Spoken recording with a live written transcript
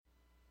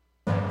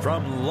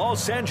From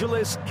Los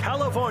Angeles,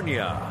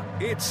 California,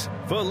 it's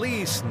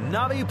Feliz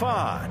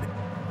Navipod.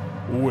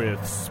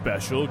 With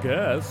special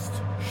guest,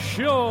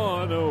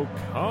 Sean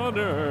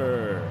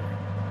O'Connor.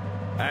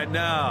 And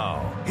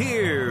now,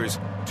 here's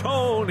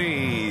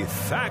Tony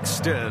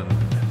Thaxton.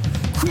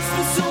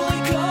 Christmas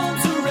only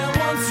comes around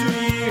once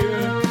a year.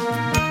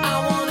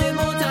 I wanted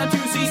more time to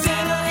see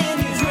Santa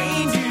and his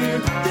reindeer.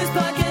 This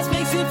podcast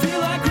makes it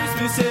feel like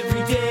Christmas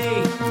every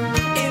day.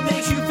 It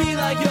makes you feel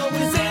like you're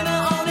with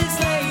Santa on his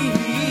sleigh.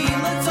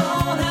 Let's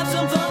all have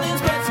some fun and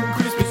spread some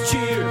Christmas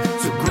cheer.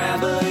 So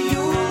grab a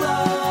Yule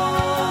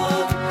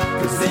log,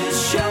 'cause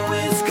this show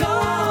is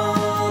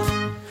called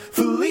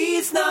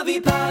Feliz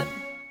Navipod.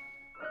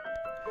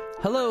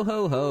 Hello,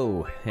 ho,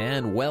 ho,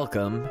 and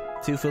welcome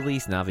to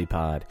Feliz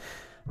Navipod.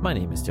 My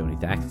name is Tony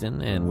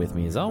Thaxton, and with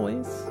me, as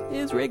always,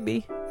 is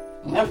Rigby.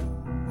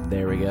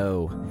 There we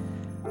go.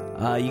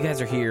 You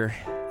guys are here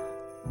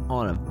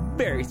on a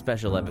very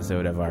special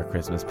episode of our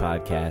Christmas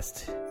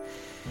podcast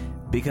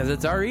because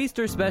it's our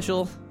Easter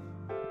special.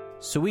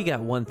 So we got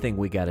one thing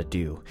we got to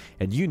do,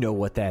 and you know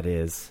what that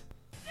is.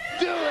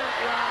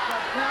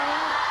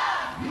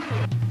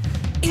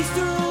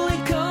 Easter only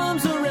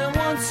comes around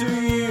once a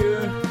year,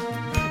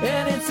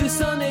 and it's the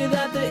Sunday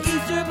that the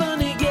Easter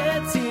Bunny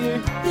gets here.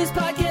 This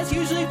podcast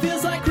usually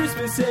feels like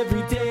Christmas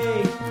every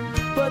day,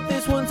 but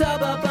this one's all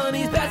about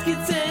bunnies,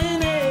 baskets,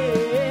 and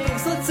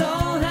eggs. Let's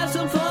all have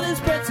some fun and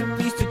spread some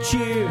Easter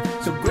cheer.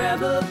 So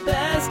grab a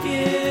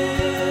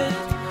basket,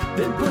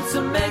 then put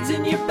some eggs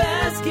in your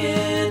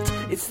basket.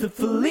 It's the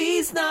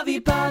Feliz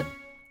Navipod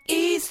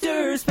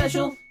Easter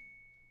Special.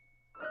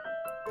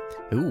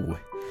 Ooh,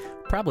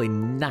 probably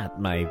not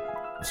my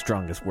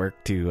strongest work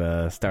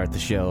to start the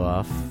show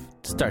off,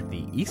 start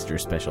the Easter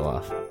special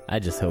off. I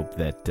just hope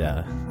that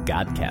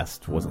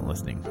Godcast wasn't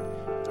listening.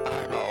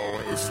 I'm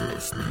always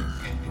listening.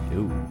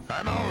 Ooh.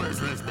 I'm always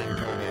listening,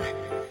 Tony.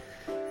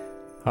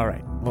 All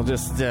right, we'll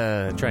just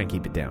try and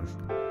keep it down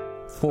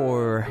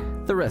for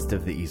the rest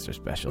of the Easter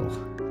special,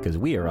 because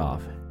we are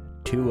off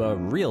to a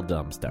real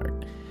dumb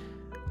start.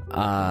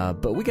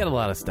 But we got a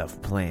lot of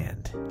stuff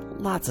planned.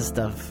 Lots of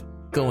stuff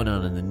going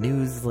on in the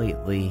news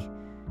lately.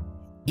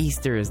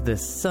 Easter is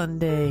this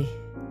Sunday.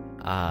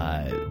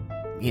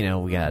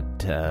 We got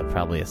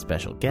probably a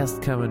special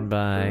guest coming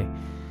by.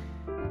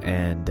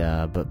 And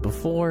but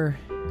before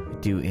we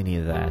do any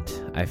of that,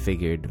 I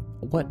figured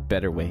what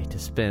better way to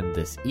spend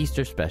this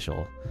Easter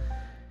special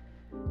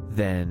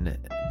than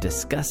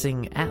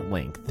discussing at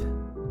length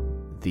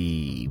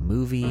the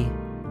movie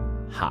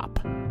Hop.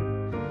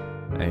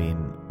 I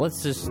mean,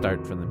 let's just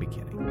start from the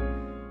beginning.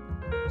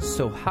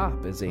 So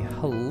Hop is a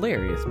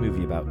hilarious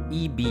movie about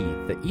E.B.,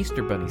 the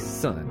Easter Bunny's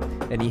son,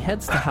 and he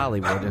heads to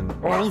Hollywood and...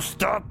 Oh,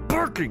 stop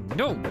barking!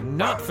 No,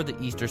 not for the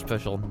Easter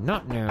special.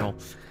 Not now.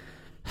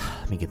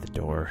 Let me get the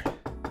door.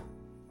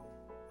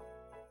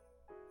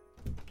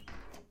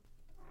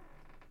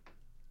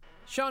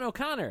 Sean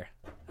O'Connor!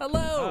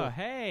 Hello! Oh,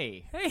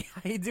 hey. Hey,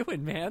 how you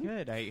doing, man?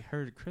 Good. I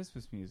heard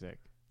Christmas music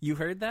You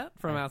heard that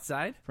from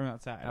outside? from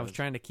outside. I was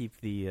trying to keep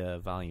the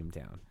volume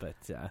down, but...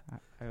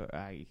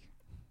 I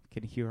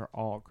can hear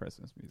all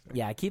Christmas music.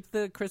 Yeah, I keep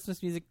the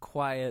Christmas music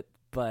quiet,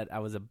 but I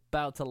was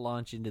about to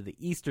launch into the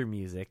Easter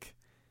music,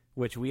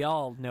 which we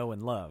all know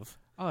and love.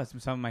 Oh, it's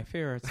some of my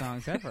favorite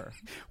songs ever.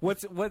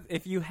 What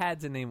if you had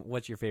to name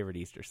what's your favorite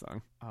Easter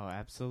song? Oh,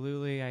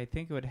 absolutely. I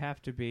think it would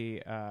have to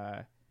be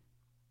oh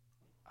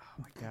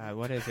my god,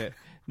 what is it?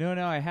 No,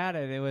 I had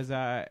it. It was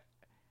I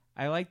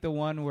like the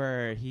one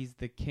where he's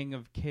the King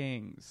of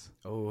Kings.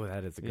 Oh,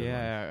 that is a good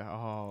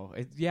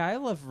one. Yeah, I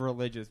love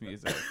religious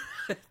music.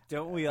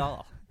 Don't we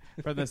all?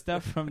 From the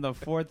stuff from the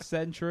 4th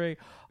century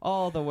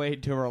all the way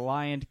to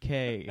Reliant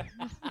K.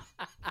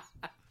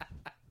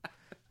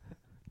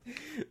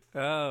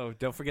 Oh,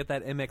 don't forget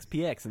that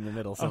MXPX in the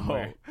middle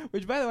somewhere. Oh,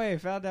 which, by the way, I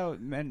found out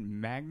meant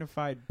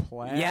magnified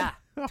plaid. Yeah,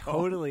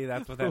 totally.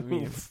 That's what that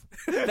means.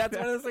 That's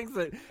one of those things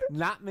that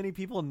not many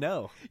people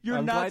know. You're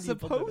I'm not glad you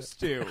pulled supposed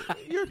to.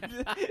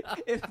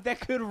 That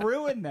could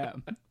ruin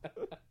them.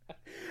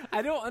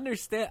 I don't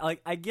understand.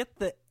 Like, I get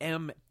the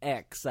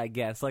MX, I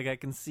guess. Like, I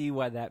can see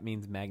why that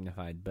means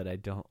magnified, but I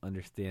don't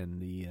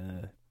understand the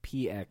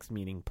PX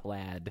meaning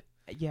plaid.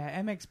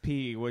 Yeah,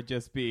 MXP would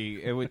just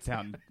be, it would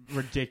sound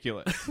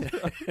ridiculous.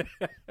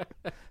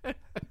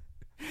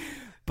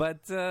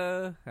 But,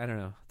 I don't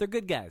know. They're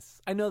good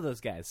guys. I know those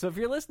guys. So if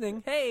you're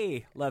listening,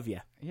 hey, love you.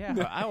 Yeah.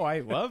 Oh, I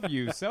love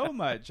you so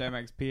much,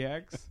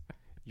 MXPX.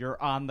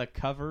 Your On the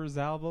Covers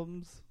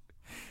albums.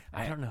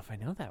 I don't know if I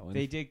know that one.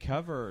 They did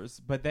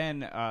covers, but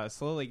then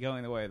Slowly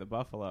Going the Way of the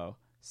Buffalo,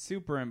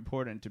 super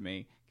important to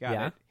me.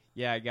 Got it.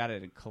 Yeah, I got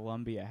it at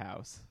Columbia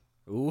House.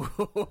 Ooh,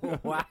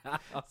 wow.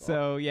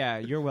 So, yeah,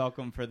 you're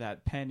welcome for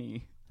that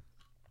penny.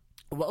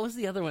 What was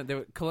the other one? There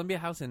was Columbia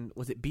House and,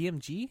 was it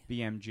BMG?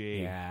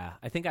 BMG. Yeah,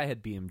 I think I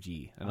had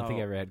BMG. I don't think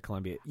I ever had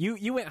Columbia.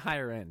 You went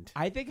higher end.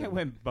 I think I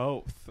went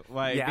both,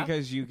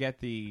 because you get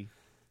the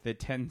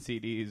 10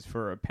 CDs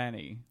for a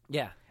penny.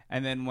 Yeah.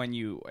 And then when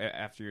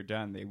after you're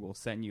done, they will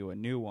send you a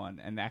new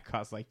one, and that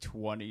costs like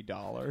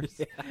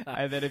 $20.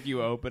 And then if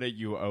you open it,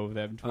 you owe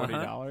them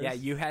 $20. Yeah,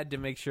 you had to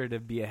make sure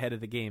to be ahead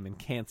of the game and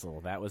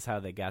cancel. That was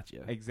how they got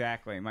you.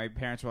 Exactly. My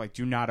parents were like,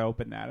 "Do not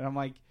open that," and I'm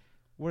like,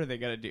 "What are they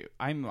gonna do?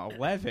 I'm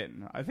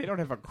 11. They don't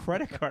have a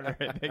credit card or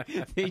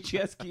anything. They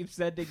just keep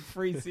sending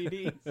free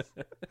CDs."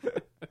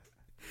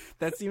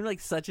 That seemed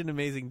like such an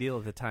amazing deal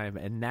at the time,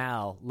 and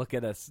now look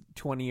at us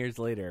 20 years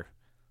later.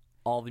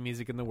 All the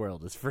music in the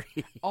world is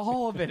free.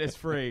 All of it is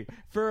free.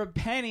 For a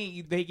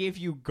penny, they give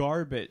you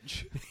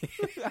garbage.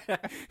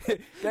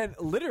 Then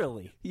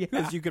literally, Yeah.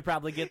 because you could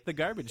probably get the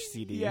garbage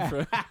CD.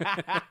 Yeah.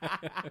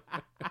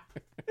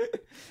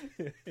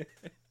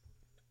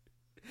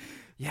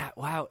 Yeah.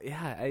 Wow.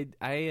 Yeah.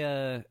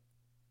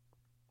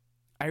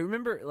 I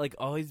remember like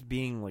always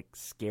being like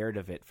scared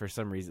of it for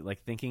some reason,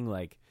 like thinking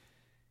like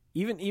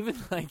even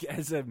like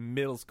as a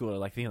middle schooler,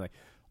 like thinking like,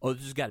 oh,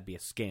 this has got to be a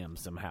scam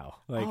somehow.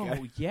 Like,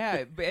 Oh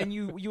yeah, and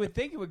you would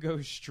think it would go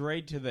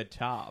straight to the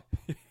top.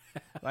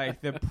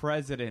 Like the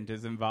president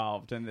is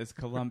involved in this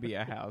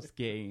Columbia House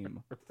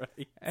game.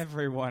 Right.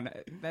 Everyone,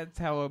 that's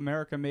how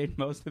America made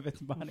most of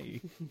its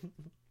money.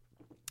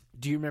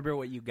 Do you remember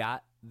what you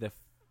got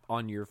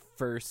on your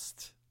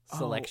first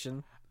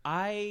selection?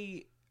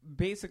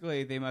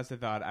 Basically, they must have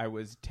thought I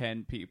was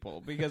 10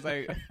 people because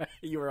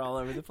You were all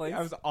over the place.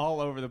 I was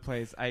all over the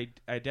place. I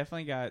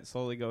definitely got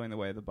Slowly Going the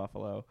Way of the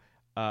Buffalo.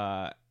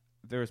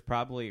 There was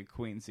probably a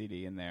Queen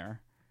CD in there.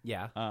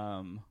 Yeah.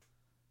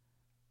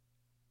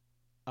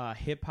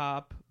 Hip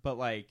hop, but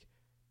like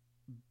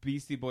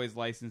Beastie Boys'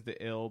 License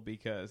to Ill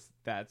because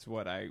that's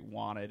what I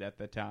wanted at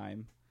the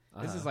time.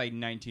 This is like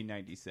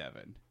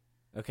 1997.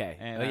 Okay.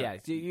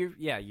 And, So you're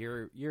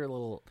a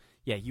little.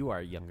 Yeah, you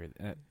are younger.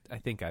 I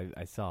think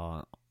I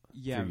saw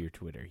through your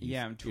Twitter.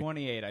 I'm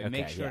 28. I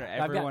make sure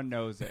yeah. everyone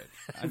knows it.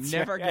 I'm That's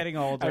never right. getting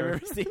older. I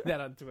remember seeing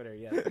that on Twitter.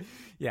 Yeah,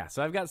 yeah.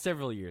 So I've got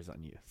several years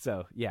on you.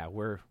 So yeah,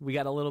 we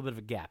got a little bit of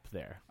a gap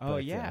there. Oh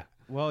But, yeah.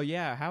 Well,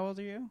 yeah. How old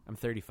are you? I'm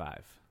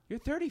 35. You're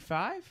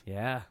 35?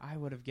 Yeah, I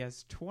would have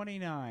guessed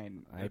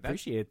 29. I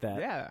appreciate that.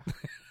 Yeah.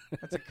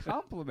 That's a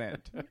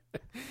compliment.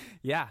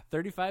 Yeah,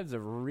 35 is a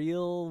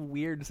real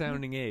weird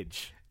sounding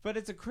age. But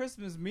it's a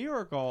Christmas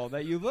miracle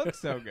that you look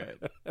so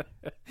good.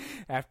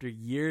 After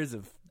years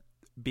of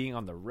being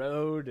on the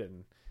road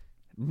and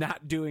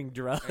not doing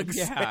drugs.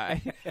 Yeah,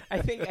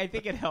 I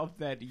think it helped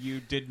that you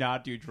did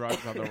not do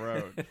drugs on the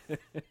road.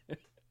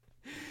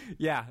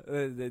 Yeah,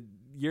 the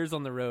years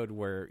on the road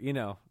were,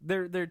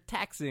 they're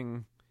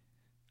taxing,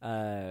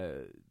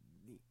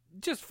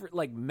 just for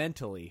like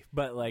mentally,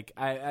 but like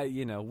I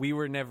we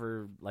were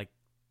never like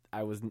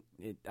I was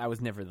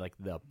never like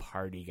the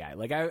party guy.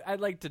 Like I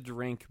like to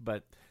drink,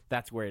 but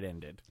that's where it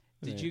ended.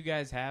 Did you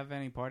guys have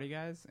any party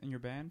guys in your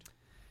band?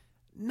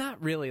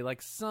 Not really.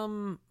 Like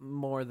some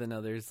more than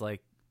others.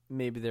 Like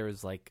maybe there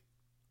was like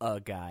a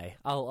guy.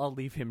 I'll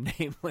leave him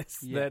nameless.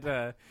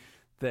 Yeah.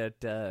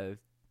 That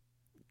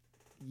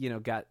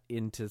got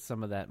into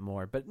some of that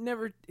more, but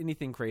never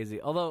anything crazy.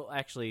 Although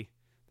actually,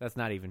 that's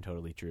not even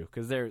totally true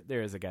because there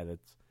is a guy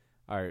that's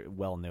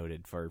well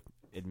noted for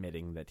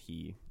admitting that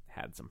he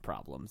had some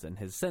problems and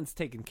has since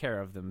taken care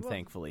of them,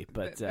 thankfully.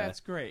 But that's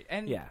great.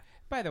 And yeah.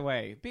 By the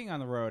way, being on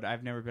the road,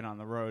 I've never been on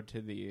the road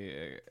to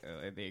the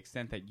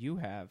extent that you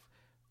have,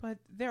 but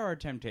there are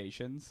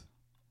temptations.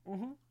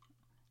 Mm-hmm.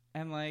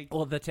 And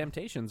well, the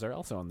Temptations are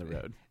also on the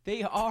road.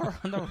 They are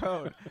on the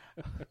road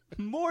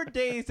more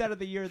days out of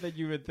the year than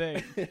you would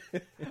think.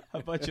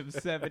 A bunch of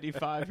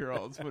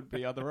 75-year-olds would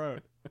be on the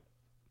road.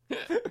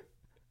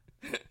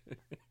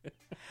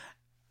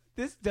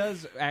 This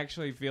does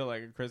actually feel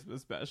like a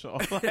Christmas special.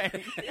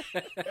 Like,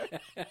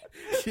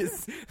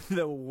 Just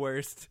the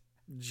worst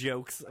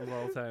jokes of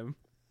all time.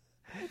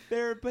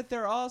 but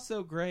they're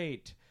also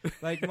great.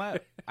 Like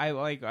we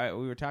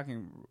were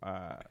talking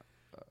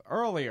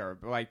earlier,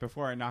 like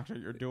before I knocked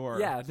on your door.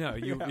 Yeah, no,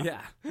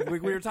 we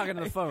were talking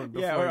on the phone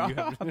before Yeah, we're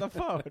you on the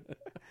phone.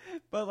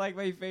 But like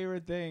my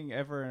favorite thing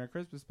ever in a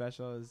Christmas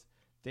special is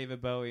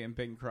David Bowie and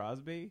Bing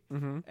Crosby.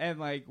 Mm-hmm. And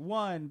like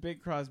Bing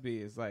Crosby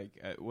is like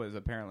was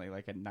apparently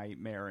like a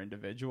nightmare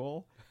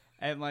individual.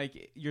 And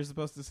like you're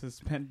supposed to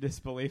suspend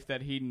disbelief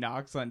that he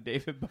knocks on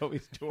David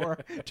Bowie's door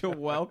to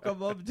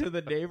welcome him to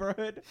the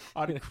neighborhood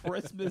on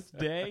Christmas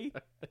Day.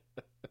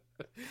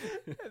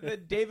 And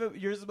then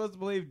you're supposed to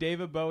believe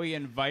David Bowie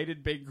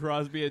invited Bing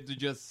Crosby in to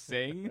just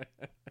sing.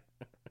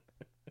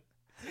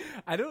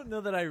 I don't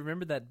know that I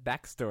remember that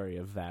backstory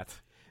of that.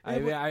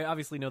 I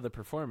obviously know the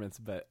performance,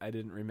 but I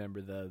didn't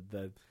remember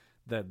the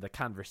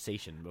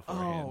conversation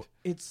beforehand. Oh,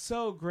 it's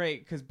so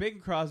great because Bing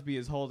Crosby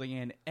is holding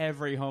in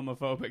every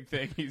homophobic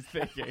thing he's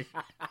thinking.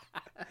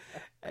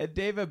 And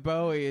David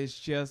Bowie is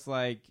just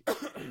like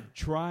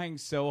trying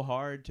so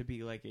hard to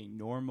be like a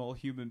normal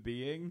human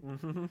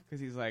being because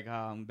he's like, oh,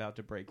 I'm about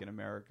to break in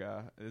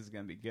America. This is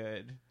going to be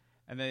good.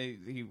 And then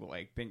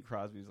Bing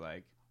Crosby's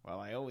like, well,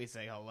 I always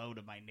say hello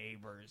to my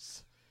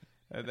neighbors.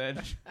 And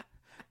then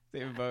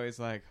David Bowie's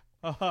like,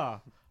 haha,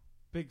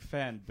 big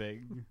fan,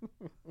 Bing.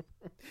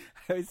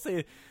 I would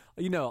say,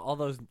 all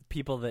those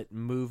people that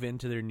move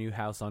into their new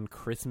house on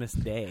Christmas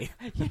Day.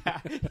 Yeah,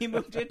 he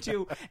moved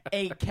into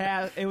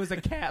it was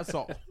a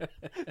castle.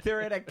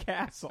 They're in a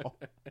castle.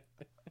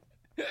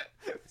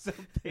 So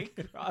Bing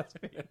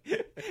Crosby,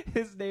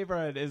 his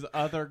neighborhood is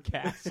other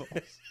castles.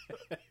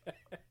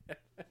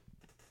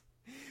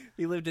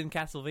 He lived in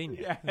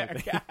Castlevania.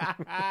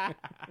 Yeah.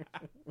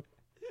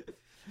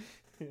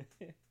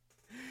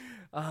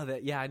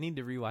 I need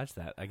to rewatch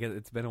that. I guess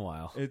it's been a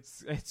while.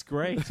 It's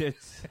great.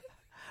 It's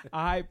a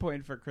high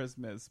point for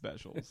Christmas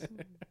specials.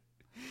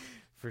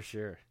 For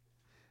sure.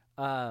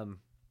 Well,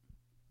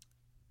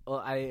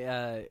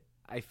 I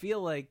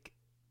feel like,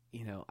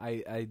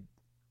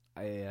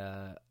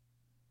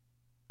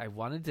 I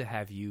wanted to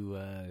have you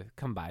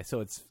come by,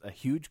 so it's a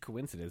huge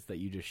coincidence that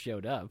you just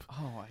showed up.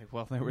 Oh,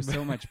 well, there was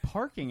so much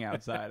parking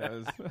outside. I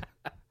was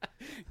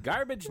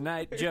Garbage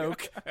night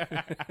joke.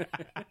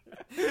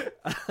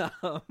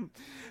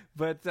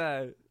 But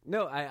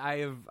no,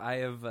 I have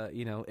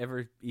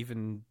ever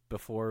even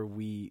before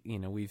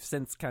we've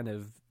since kind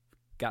of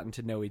gotten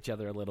to know each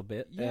other a little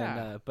bit.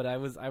 Yeah. And, but I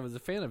was a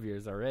fan of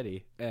yours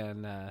already,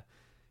 and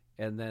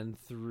then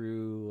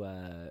through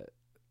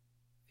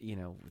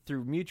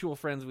through mutual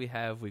friends we've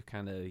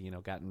kind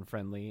of gotten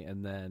friendly,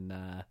 and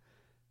then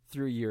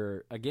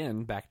through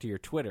back to your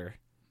Twitter,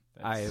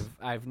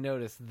 I've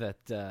noticed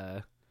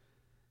that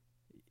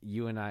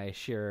you and I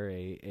share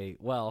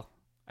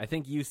I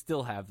think you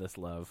still have this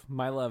love.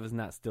 My love is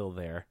not still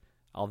there,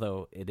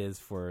 although it is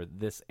for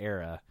this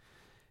era,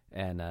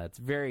 and it's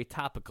very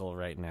topical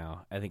right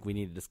now. I think we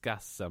need to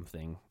discuss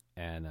something,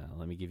 and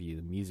let me give you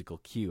the musical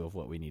cue of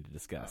what we need to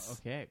discuss.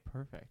 Okay,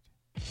 perfect.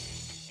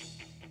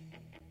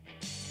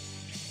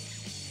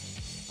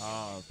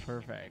 Oh,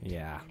 perfect.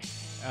 Yeah.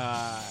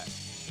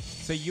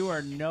 So you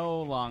are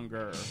no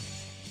longer.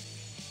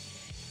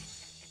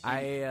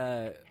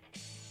 I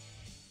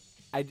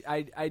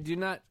do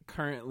not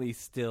currently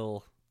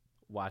still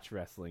watch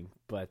wrestling,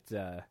 but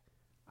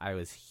I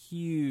was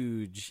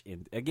huge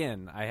in.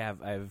 Again, I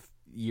have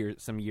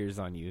some years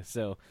on you,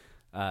 so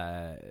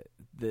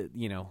the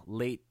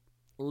late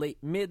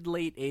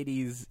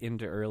 80s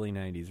into early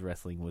 90s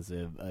wrestling was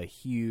a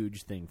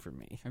huge thing for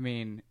me. I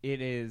mean, it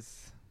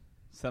is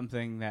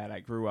something that I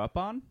grew up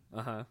on.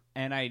 Uh-huh.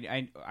 And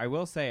I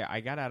will say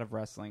I got out of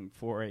wrestling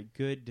for a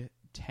good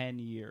 10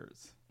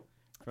 years.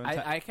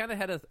 I kind of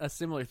had a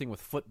similar thing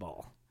with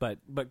football, but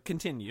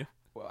continue.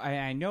 Well,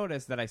 I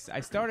noticed that I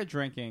started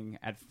drinking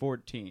at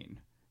 14.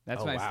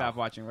 That's when I stopped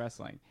watching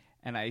wrestling.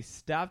 And I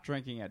stopped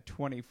drinking at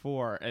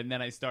 24, and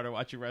then I started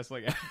watching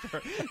wrestling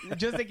after.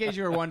 Just in case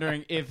you were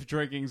wondering if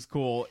drinking's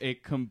cool,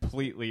 it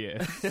completely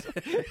is.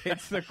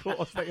 It's the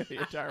coolest thing in the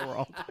entire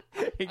world.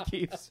 It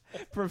keeps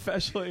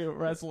professional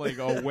wrestling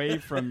away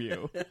from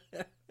you.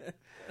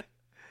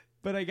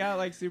 But I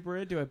got super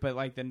into it. But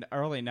the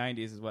early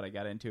 90s is what I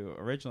got into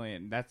originally,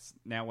 and that's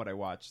now what I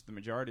watch the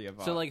majority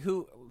of.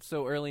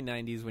 So early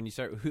 90s when you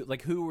start,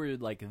 who were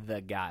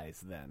the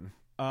guys then?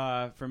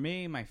 For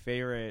me, my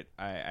favorite,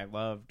 I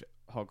loved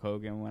Hulk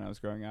Hogan when I was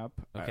growing up.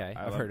 Okay,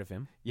 I've heard of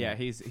him. Yeah,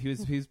 he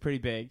was pretty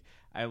big.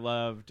 I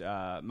loved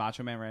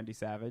Macho Man Randy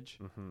Savage,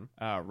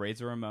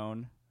 Razor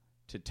Ramon,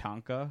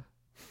 Tatanka.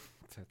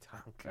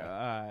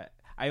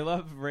 I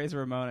love Razor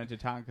Ramon and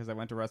Tatanka because I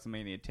went to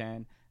WrestleMania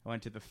 10. I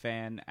went to the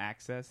fan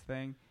access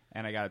thing,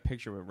 and I got a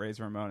picture with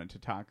Razor Ramon and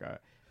Tatanka.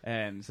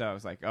 And so I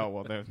was like, oh,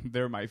 well,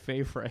 they're my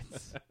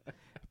favorites.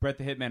 Bret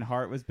the Hitman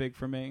Hart was big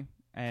for me.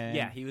 And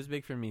yeah, he was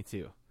big for me,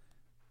 too.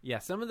 Yeah,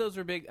 some of those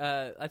were big.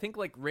 I think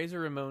Razor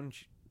Ramon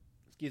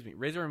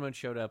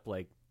showed up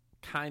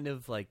kind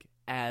of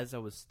as I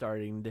was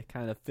starting to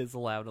kind of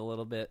fizzle out a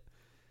little bit,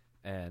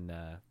 and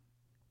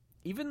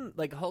even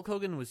Hulk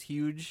Hogan was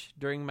huge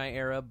during my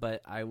era,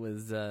 but I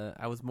was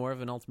more of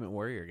an Ultimate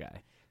Warrior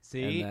guy.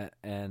 See,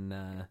 and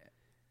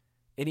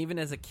even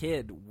as a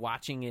kid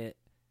watching it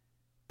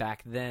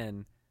back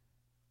then,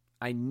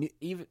 I knew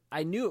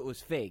it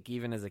was fake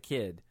even as a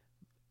kid.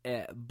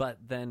 But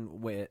then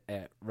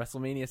at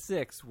WrestleMania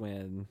 6,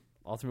 when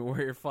Ultimate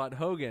Warrior fought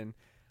Hogan,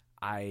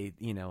 I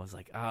was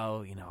like,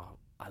 oh,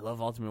 I love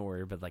Ultimate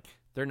Warrior, but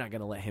they're not going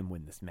to let him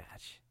win this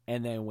match.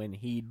 And then when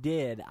he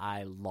did,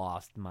 I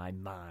lost my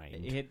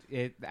mind.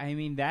 I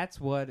mean, that's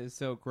what is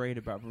so great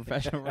about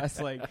professional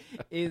wrestling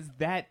is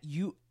that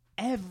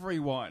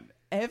everyone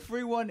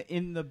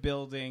in the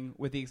building,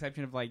 with the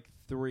exception of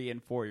 3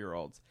 and 4 year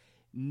olds,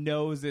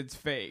 knows it's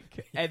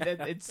fake, and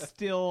then it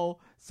still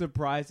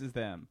surprises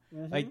them.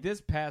 Mm-hmm. This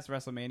past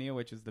WrestleMania,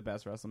 which is the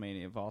best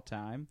WrestleMania of all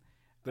time,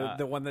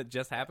 the one that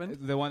just happened.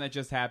 The one that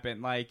just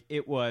happened,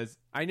 it was.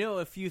 I know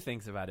a few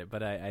things about it,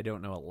 but I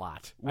don't know a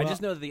lot. Well, I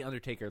just know that the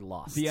Undertaker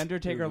lost. The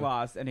Undertaker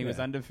lost, and he was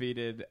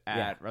undefeated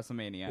at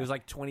WrestleMania. It was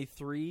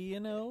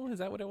 23-0. Is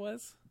that what it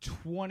was?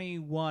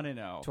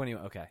 21-0.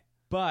 21. Okay,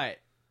 but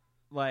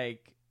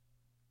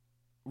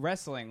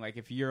wrestling,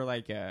 if you're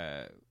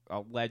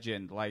a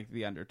legend like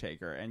The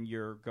Undertaker and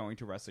you're going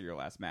to wrestle your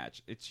last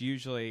match, it's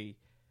usually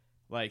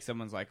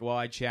someone's well,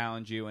 I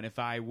challenge you, and if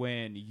I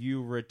win,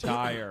 you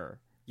retire.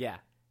 Yeah.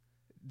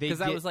 because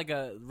that was like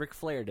a Ric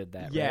Flair did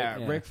that. Yeah,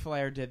 right? Ric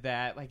Flair did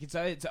that. Like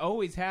it's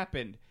always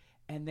happened,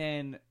 and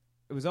then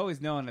it was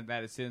always known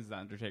that as soon as the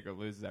Undertaker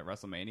loses at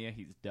WrestleMania,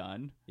 he's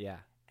done. Yeah.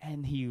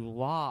 And he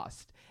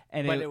lost,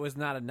 and But it was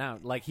not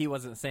announced. Like, he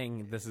wasn't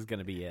saying this is going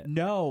to be it.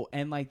 no,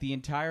 and like the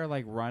entire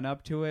like run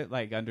up to it,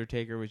 like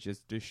Undertaker was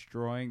just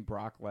destroying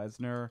Brock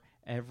Lesnar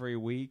every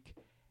week,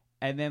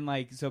 and then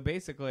like so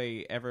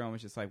basically everyone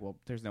was just like, well,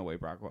 there's no way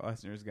Brock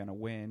Lesnar is gonna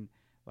win.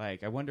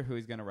 Like, I wonder who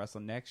he's gonna wrestle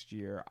next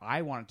year.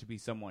 I want it to be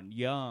someone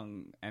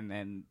young, and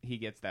then he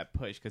gets that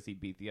push because he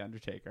beat the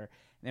Undertaker,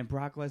 and then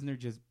Brock Lesnar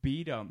just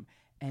beat him.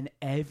 And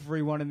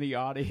everyone in the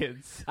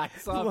audience I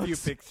saw a few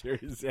looks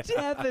pictures.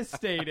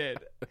 devastated.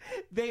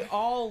 They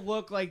all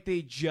look like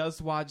they just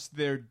watched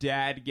their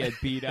dad get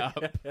beat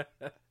up.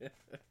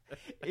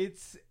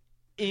 It's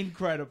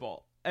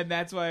incredible. And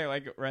that's why I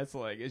like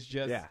wrestling. It's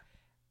just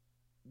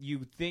you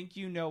think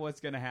you know what's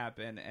going to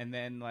happen, and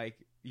then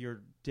like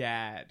your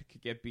dad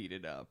could get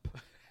beaten up.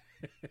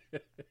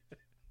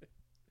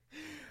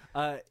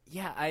 I've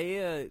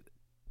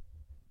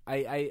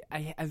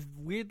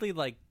weirdly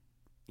like,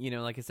 you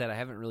know, like I said, I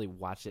haven't really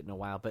watched it in a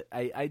while, but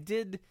I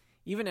did,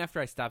 even after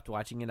I stopped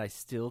watching it, I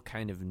still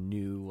kind of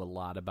knew a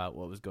lot about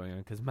what was going on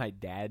because my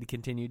dad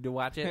continued to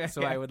watch it,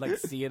 so I would like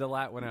see it a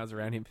lot when I was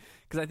around him.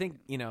 Because I think,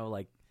 you know,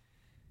 like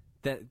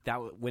that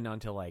went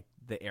on to like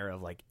the era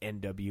of like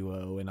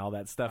NWO and all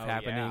that stuff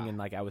happening, and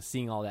like I was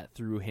seeing all that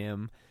through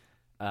him.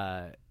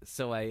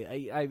 So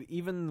I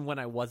even when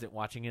I wasn't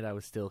watching it, I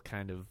was still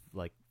kind of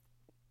like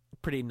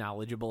pretty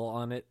knowledgeable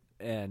on it,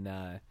 and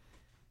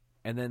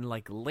then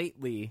like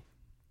lately,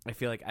 I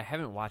feel like I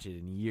haven't watched it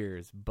in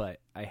years,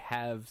 but I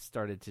have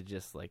started to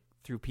just like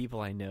through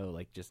people I know,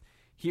 like just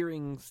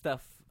hearing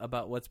stuff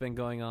about what's been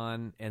going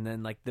on, and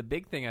then like the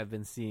big thing I've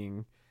been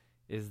seeing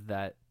is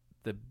that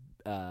the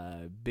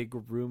big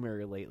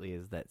rumor lately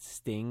is that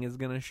Sting is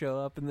going to show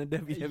up in the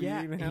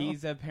WWE now.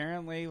 He's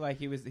apparently like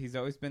he's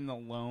always been the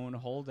lone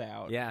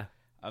holdout.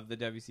 Of the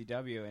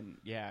WCW, and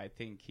I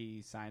think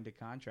he signed a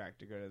contract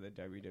to go to the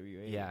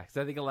WWE. Yeah, because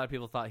I think a lot of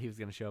people thought he was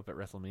going to show up at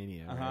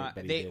WrestleMania. Right?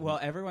 But well,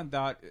 everyone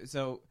thought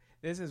so.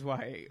 This is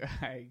why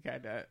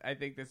I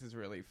think this is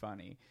really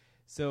funny.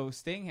 So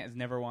Sting has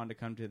never wanted to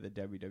come to the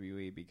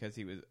WWE because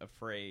he was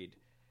afraid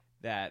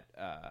that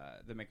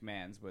the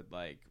McMahons would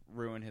like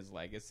ruin his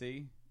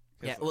legacy.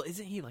 Yeah, well,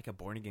 isn't he like a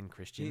born again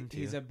Christian?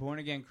 He's a born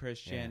again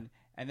Christian. Yeah.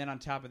 And then on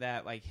top of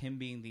that, like him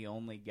being the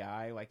only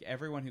guy, like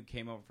everyone who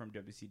came over from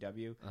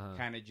WCW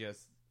kind of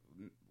just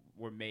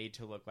were made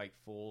to look like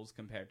fools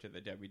compared to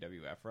the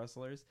WWF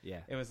wrestlers.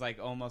 Yeah. It was like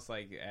almost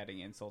like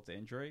adding insult to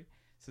injury.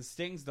 So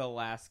Sting's the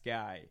last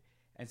guy.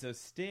 And so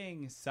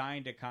Sting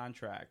signed a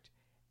contract,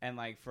 and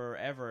like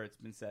forever it's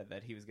been said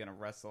that he was going to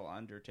wrestle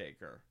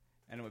Undertaker.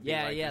 And it would be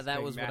like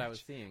that was match. what I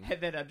was seeing. And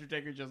then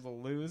Undertaker just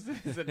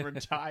loses and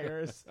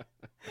retires.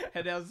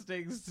 And now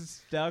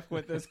Sting's stuck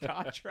with this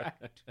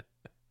contract.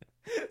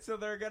 So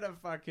they're gonna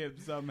fuck him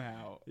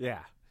somehow.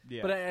 Yeah.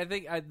 But I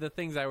think the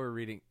things I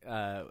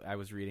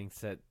was reading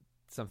said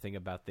something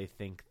about they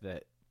think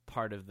that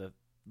part of the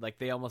like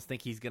they almost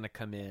think he's gonna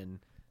come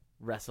in,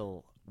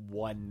 wrestle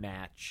one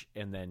match,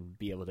 and then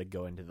be able to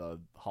go into the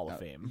Hall of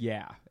Fame.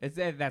 Yeah,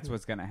 that's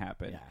what's gonna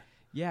happen.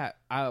 Yeah.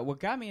 What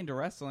got me into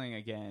wrestling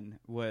again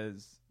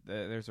was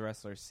there's a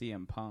wrestler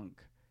CM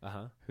Punk,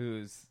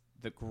 who's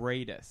the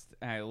greatest.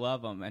 And I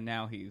love him, and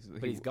now he's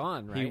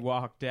gone. Right? He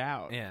walked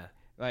out. Yeah.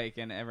 Like,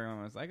 and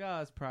everyone was like, "Oh,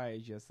 it's probably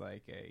just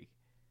like a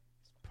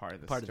part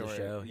of the story. Of the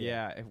show."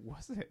 Yeah, it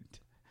wasn't.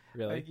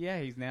 Really? Like,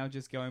 he's now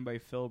just going by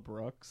Phil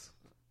Brooks.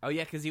 Oh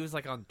yeah, because he was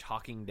like on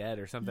Talking Dead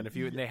or something.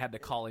 They had to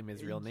call him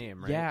his real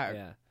name, right?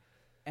 Yeah.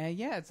 And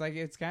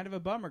it's kind of a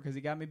bummer because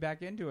he got me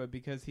back into it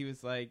because he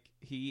was like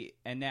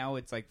and now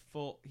it's like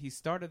full. He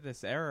started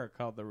this era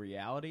called the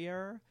reality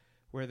era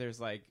where there's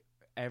like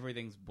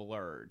everything's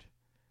blurred.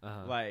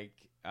 Like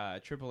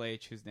Triple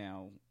H, who's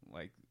now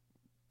like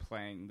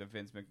playing the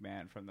Vince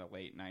McMahon from the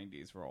late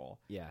 90s role,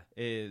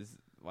 is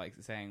like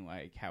saying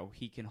like how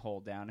he can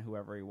hold down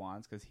whoever he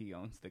wants because he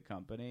owns the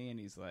company, and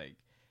he's like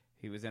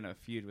he was in a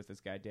feud with this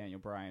guy Daniel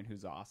Bryan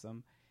who's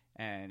awesome,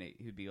 and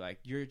he'd be like,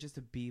 "You're just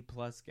a B+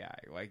 guy,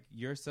 like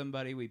you're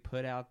somebody we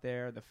put out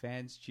there, the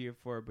fans cheer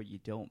for, but you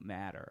don't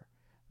matter,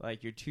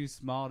 like you're too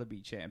small to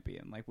be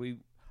champion, like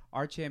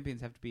our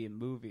champions have to be in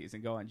movies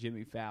and go on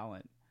Jimmy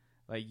Fallon,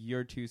 like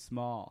you're too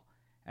small."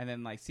 And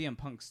then, like, CM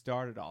Punk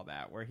started all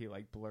that, where he,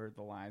 like, blurred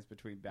the lines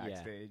between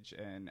backstage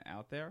and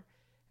out there.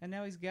 And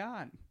now he's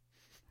gone.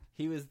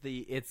 He was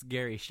the It's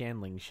Gary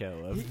Shandling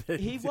show of the...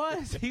 He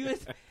was.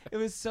 It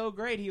was so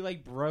great. He,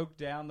 like, broke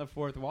down the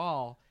fourth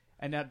wall.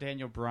 And now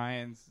Daniel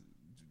Bryan's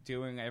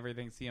doing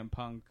everything CM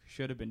Punk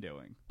should have been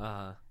doing.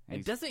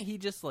 And doesn't he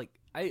just, like...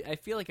 I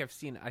feel like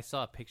I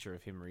saw a picture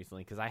of him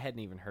recently, because I hadn't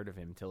even heard of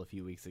him until a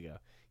few weeks ago.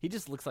 He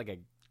just looks like a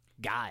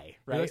guy,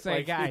 right? He looks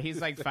like a guy.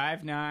 He's like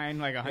 5'9",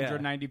 like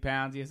 190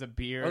 pounds. He has a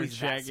beard, he's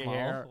shaggy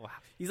hair. Wow.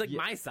 He's like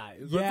my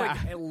size. Yeah.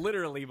 Looks like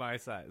literally my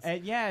size.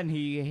 And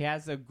he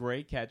has a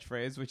great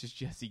catchphrase, which is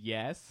just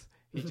yes.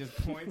 He just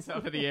points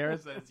up in the air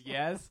and says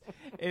yes.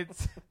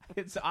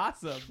 It's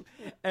awesome.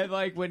 And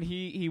like when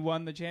he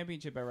won the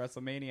championship at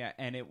WrestleMania,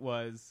 and it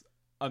was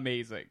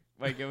amazing.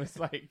 Like it was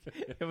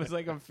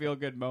like a feel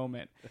good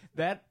moment.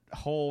 That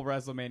whole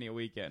WrestleMania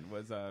weekend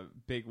was a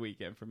big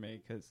weekend for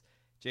me because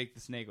Jake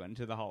the Snake went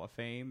into the Hall of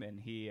Fame, and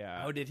he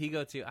did he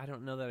go to? I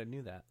don't know that I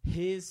knew that.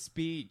 His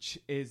speech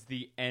is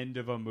the end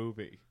of a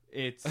movie.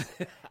 It's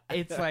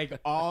like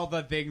all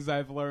the things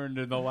I've learned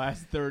in the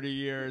last 30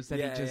 years, and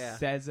he just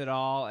says it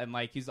all, and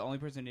like he's the only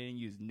person who didn't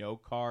use no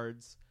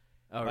cards.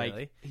 Oh, like,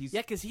 really? He's,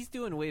 because he's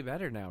doing way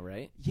better now,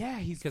 right? Yeah,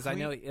 he's because I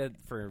know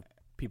for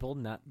people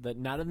not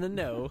in the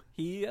know,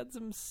 he had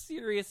some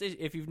serious issues.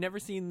 If you've never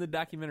seen the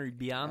documentary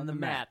Beyond the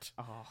Mat,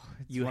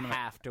 you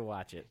have to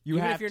watch it.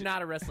 Even if you're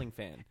not a wrestling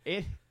fan.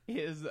 It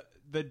is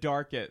the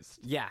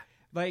darkest. Yeah.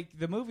 Like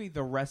the movie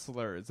The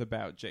Wrestler is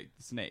about Jake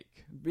the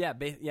Snake. Yeah,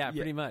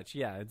 pretty much.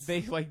 Yeah,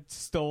 they like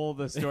stole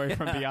the story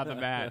from Beyond the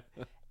Mat.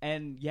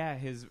 And yeah,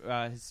 his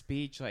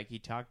speech, like he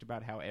talked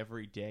about how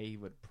every day he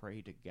would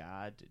pray to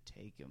God to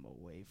take him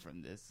away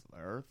from this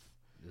earth.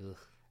 Ugh.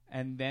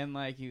 And then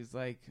like he was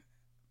like,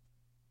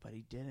 but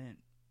he didn't.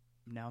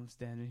 Now I'm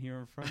standing here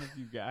in front of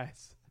you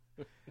guys.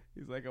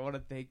 He's like, I want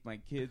to thank my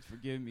kids for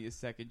giving me a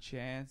second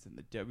chance, and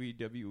the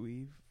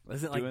WWE.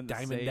 Wasn't like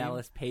Diamond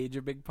Dallas Page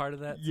a big part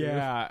of that? Too?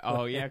 Yeah.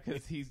 Oh yeah,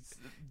 because he's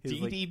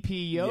DDP like,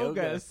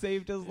 yoga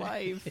saved his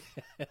life.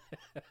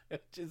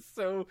 Which is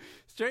so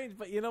strange,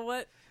 but you know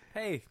what?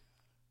 Hey,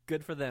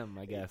 good for them,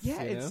 I guess.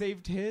 Yeah, it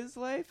saved his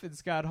life and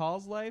Scott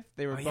Hall's life.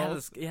 They were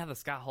both. Yeah, the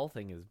Scott Hall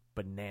thing is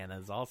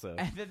bananas. Also,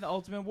 and then the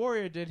Ultimate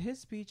Warrior did his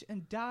speech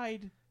and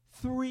died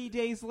 3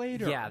 days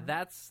later. Yeah,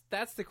 that's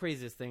the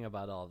craziest thing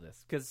about all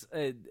this, because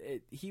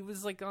he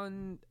was like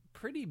on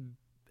pretty.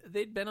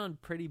 They'd been on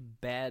pretty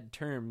bad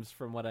terms,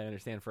 from what I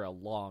understand, for a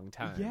long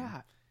time.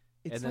 Yeah,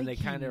 and then they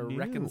kind of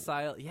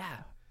reconcile. Yeah,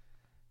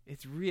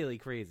 it's really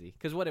crazy.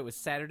 Because it was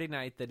Saturday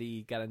night that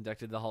he got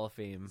inducted to the Hall of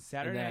Fame.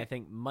 Saturday, and then I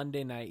think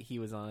Monday night he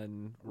was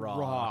on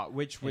Raw.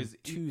 Which was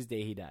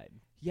Tuesday he died.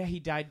 Yeah,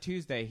 he died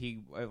Tuesday.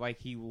 He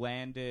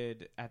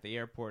landed at the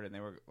airport, and they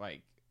were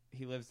like,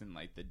 he lives in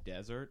like the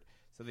desert.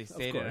 So they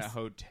stayed in a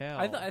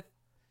hotel.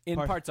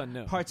 Parts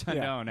unknown. Parts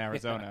unknown,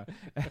 Arizona.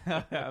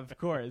 Of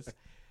course.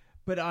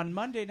 But on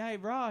Monday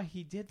Night Raw,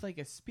 he did like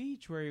a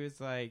speech where he was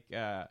like,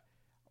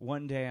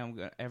 one day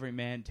every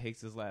man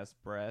takes his last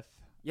breath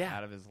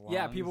out of his lungs.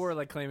 Yeah, people were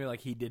like claiming like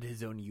he did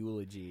his own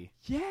eulogy.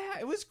 Yeah,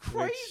 it was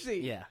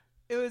crazy.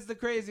 It was the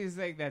craziest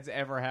thing that's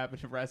ever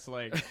happened in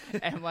wrestling.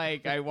 And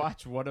like I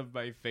watched one of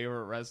my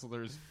favorite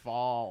wrestlers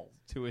fall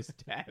to his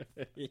death.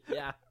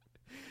 Yeah.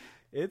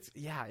 It's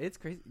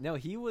crazy. No,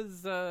 he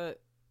was.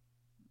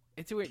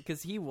 It's weird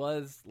because he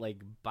was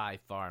like by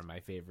far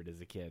my favorite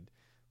as a kid,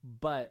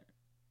 but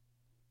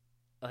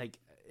like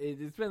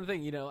it's been the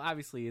thing. You know,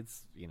 obviously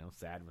it's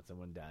sad when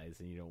someone dies,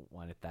 and you don't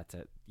want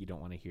it. You don't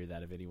want to hear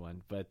that of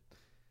anyone. But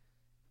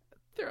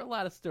there are a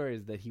lot of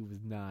stories that he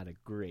was not a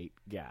great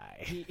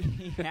guy.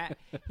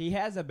 He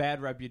has a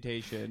bad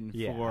reputation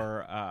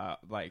for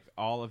like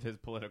all of his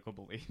political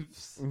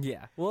beliefs.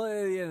 Yeah.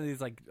 Well,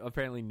 he's like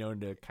apparently known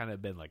to kind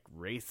of been like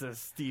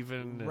racist,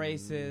 even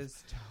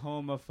racist,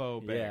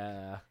 homophobic.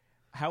 Yeah.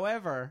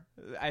 However,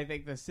 I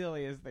think the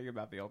silliest thing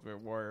about the Ultimate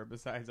Warrior,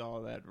 besides all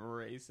of that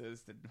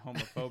racist and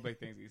homophobic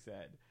things he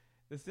said,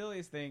 the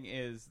silliest thing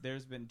is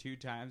there's been 2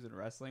 times in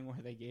wrestling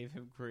where they gave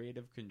him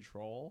creative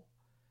control.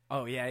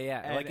 Oh, yeah.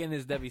 And like in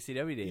his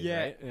WCW days,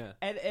 right? Yeah.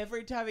 And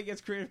every time he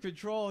gets creative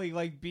control, he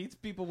like beats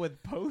people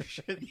with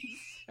potions.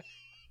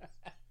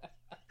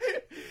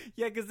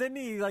 Yeah, because then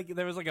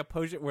there was like a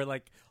potion where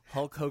like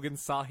Hulk Hogan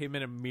saw him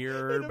in a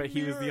mirror, but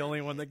he was the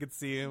only one that could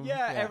see him.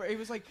 Yeah. He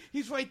was like,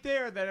 he's right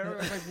there. Then everyone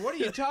was like, what are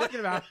you talking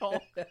about,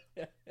 Hulk?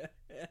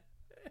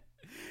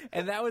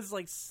 And that was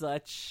like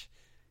such.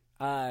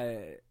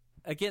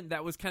 Again,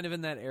 that was kind of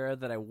in that era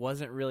that I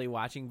wasn't really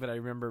watching, but I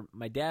remember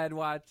my dad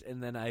watched,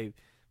 and then I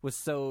was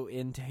so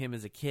into him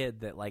as a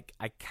kid that like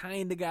I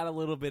kind of got a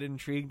little bit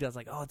intrigued. I was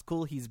like, oh, it's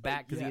cool he's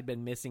back, because he had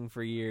been missing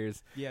for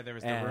years. Yeah, there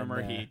was the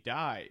rumor he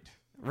died.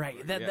 Right,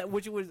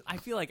 which was, I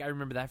feel like I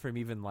remember that from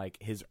even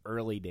like his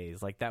early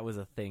days. Like that was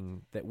a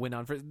thing that went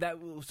on for that.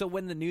 So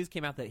when the news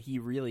came out that he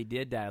really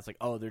did die, I was like,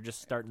 oh, they're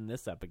just starting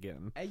this up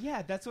again.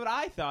 Yeah, that's what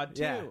I thought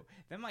too. Yeah.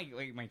 Then like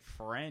my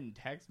friend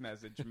text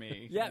messaged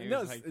me. Yeah,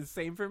 no, like, it's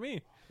same for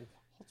me.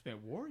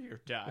 Ultimate Warrior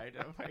died.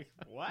 I'm like,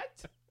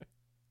 what?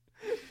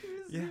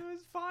 He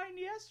was fine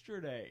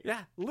yesterday.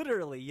 Yeah,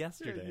 literally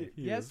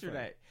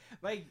yesterday.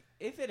 Like,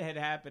 if it had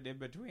happened in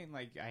between,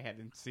 like, I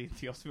hadn't seen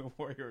The Ultimate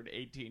Warrior in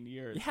 18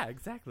 years. Yeah,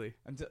 exactly.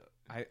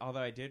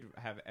 Although I did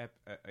have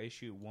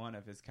issue 1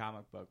 of his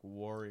comic book,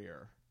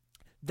 Warrior.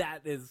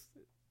 That is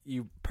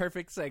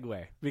perfect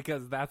segue,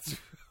 because that's,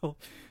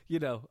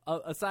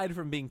 aside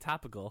from being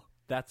topical,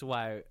 that's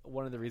why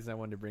one of the reasons I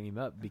wanted to bring him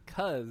up,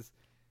 because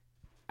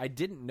I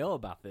didn't know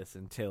about this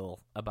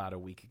until about a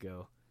week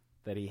ago.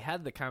 That he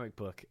had the comic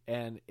book,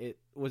 and it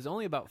was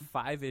only about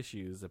 5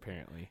 issues,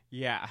 apparently.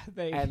 Yeah.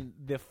 And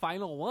the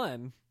final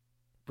one,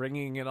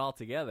 bringing it all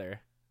together,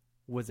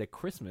 was a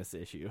Christmas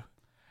issue.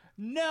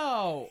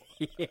 No.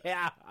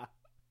 Yeah.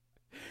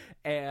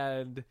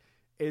 And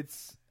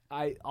it's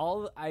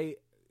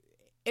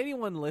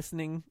anyone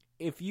listening,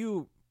 if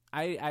you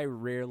I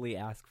rarely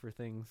ask for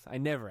things. I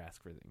never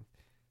ask for things.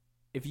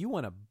 If you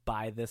want to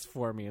buy this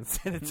for me and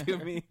send it to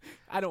me,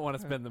 I don't want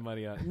to spend the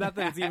money on it. Not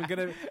that it's even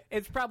going to...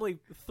 It's probably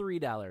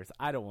 $3.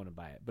 I don't want to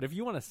buy it. But if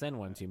you want to send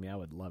one to me, I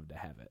would love to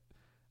have it.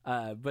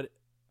 But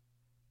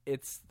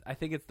I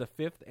think it's the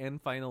 5th and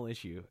final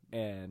issue.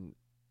 And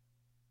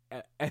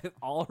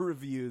all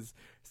reviews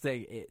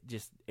say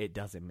it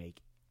doesn't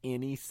make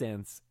any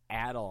sense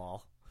at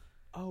all.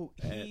 Oh,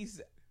 he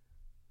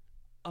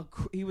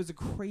was a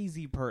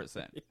crazy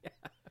person. Yeah.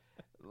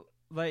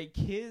 Like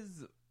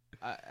his...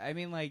 I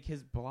mean, like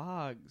his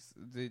blogs,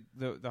 the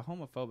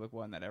homophobic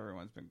one that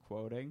everyone's been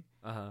quoting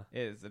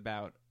is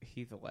about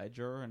Heath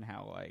Ledger and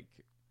how like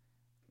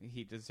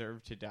he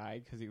deserved to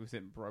die because he was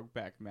in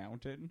Brokeback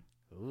Mountain.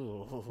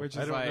 Ooh, which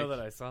is I don't like, know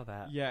that I saw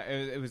that. Yeah,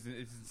 it's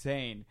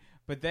insane.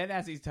 But then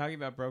as he's talking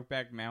about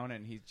Brokeback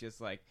Mountain, he's just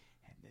like,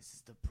 and this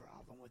is the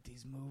problem with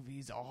these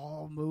movies,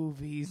 all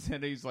movies,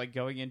 and he's like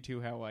going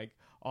into how like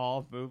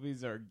all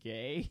movies are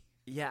gay.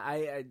 Yeah,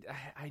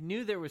 I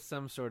knew there was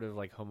some sort of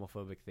like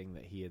homophobic thing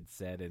that he had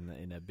said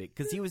in a big,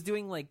 because he was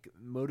doing like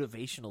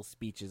motivational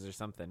speeches or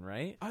something,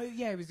 right? Oh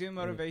yeah, he was doing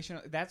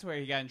motivational. That's where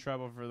he got in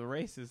trouble for the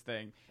racist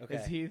thing. Okay.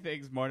 Is he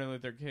thinks Martin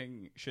Luther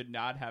King should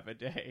not have a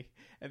day,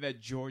 and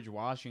that George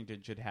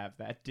Washington should have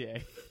that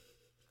day.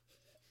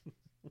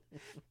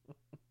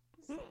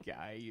 This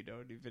guy, you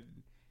don't even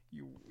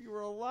you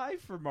were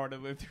alive for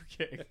Martin Luther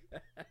King.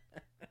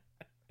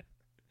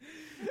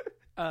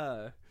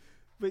 But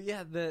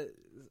yeah,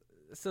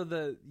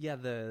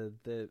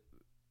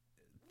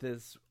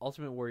 this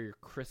Ultimate Warrior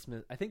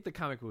Christmas. I think the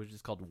comic book was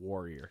just called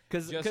Warrior.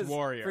 Just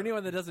Warrior. For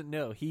anyone that doesn't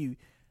know, he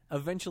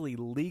eventually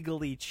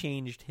legally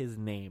changed his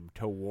name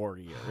to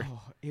Warrior.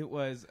 Oh, it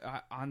was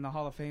on the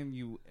Hall of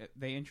Fame.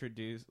 They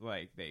introduced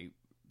they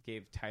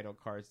gave title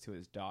cards to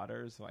his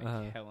daughters, like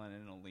Helen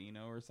and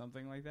Alina or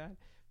something like that.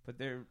 But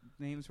their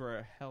names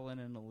were Helen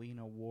and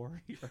Alina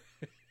Warrior.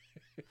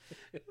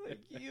 Like,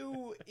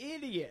 you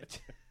idiot.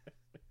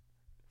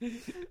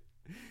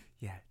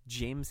 Yeah,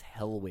 James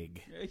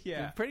Hellwig.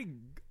 Yeah. Pretty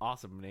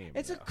awesome name.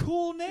 It's a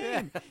cool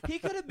name. He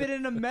could have been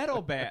in a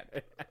metal band.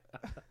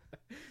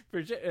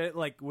 For sure,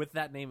 like with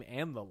that name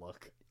and the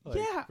look.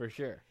 Yeah. For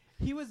sure.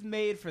 He was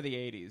made for the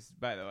 80s,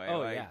 by the way.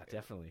 Oh, yeah,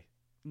 definitely.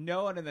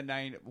 No one in the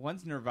 90s,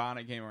 once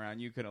Nirvana came around,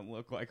 you couldn't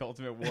look like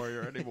Ultimate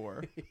Warrior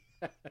anymore.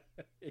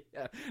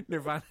 Yeah,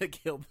 Nirvana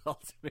killed the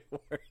Ultimate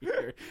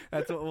Warrior.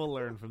 That's what we'll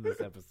learn from this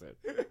episode.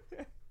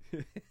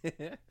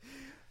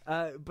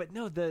 But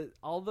no,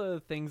 all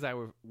the things I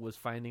was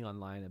finding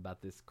online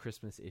about this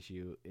Christmas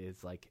issue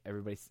is like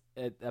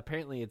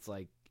apparently it's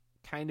like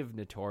kind of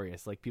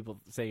notorious. Like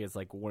people say it's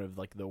like one of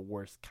like the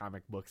worst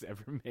comic books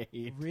ever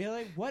made.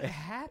 Really? What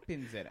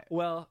happens in it?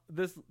 Well,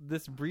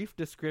 this brief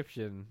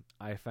description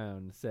I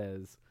found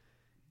says,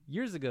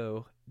 years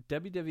ago,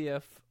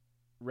 WWF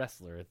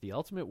wrestler, The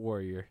Ultimate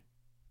Warrior.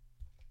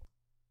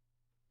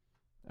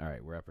 All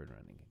right, we're up and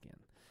running again.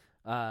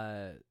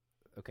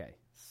 Okay,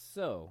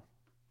 so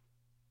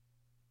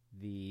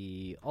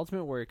the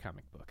Ultimate Warrior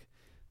comic book,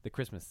 the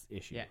Christmas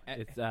issue. Yeah,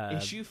 it's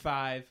issue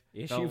 5,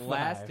 issue the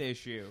last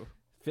issue.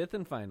 5th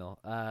and final.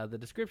 The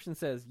description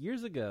says,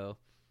 years ago,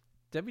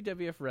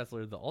 WWF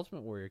wrestler The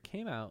Ultimate Warrior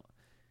came out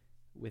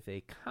with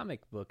a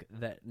comic book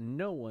that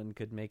no one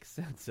could make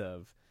sense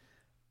of.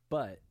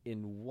 But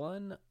in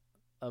one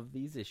of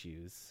these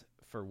issues,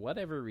 for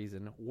whatever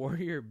reason,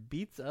 Warrior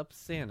beats up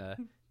Santa,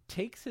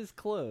 takes his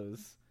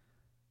clothes,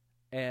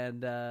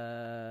 and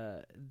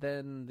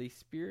then the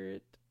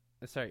spirit...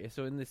 Sorry,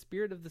 so in the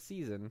spirit of the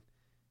season,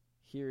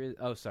 here is...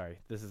 Oh, sorry.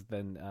 This is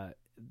then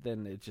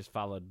it's just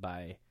followed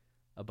by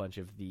a bunch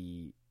of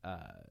the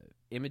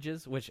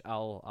images, which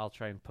I'll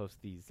try and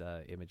post these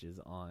images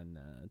on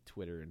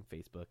Twitter and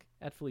Facebook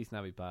at Felice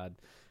Navipod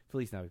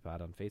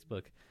on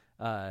Facebook.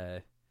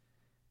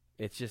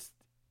 It's just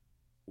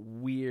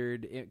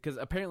weird because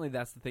apparently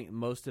that's the thing.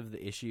 Most of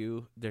the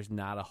issue, there's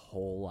not a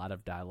whole lot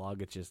of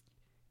dialogue. It's just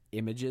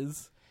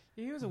images.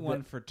 He was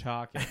one for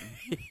talking.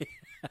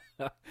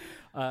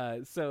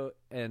 So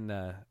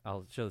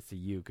I'll show this to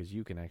you because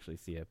you can actually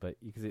see it. But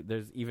you can see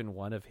there's even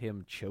one of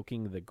him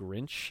choking the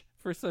Grinch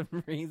for some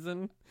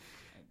reason.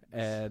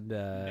 And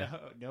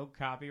no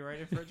copyright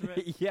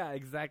infringement. Yeah,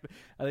 exactly.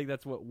 I think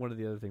that's what one of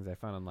the other things I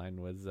found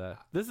online was.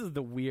 This is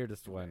the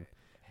weirdest one,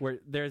 where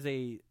there's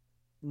a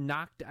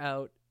knocked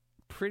out,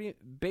 pretty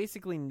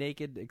basically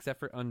naked except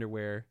for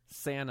underwear,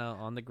 Santa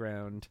on the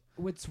ground.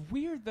 What's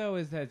weird though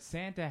is that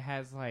Santa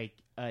has like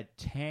a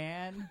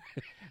tan,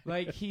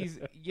 like he's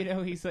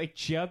like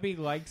chubby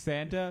like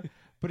Santa,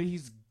 but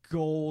he's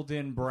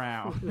golden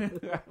brown.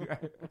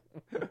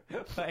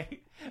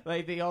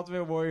 like the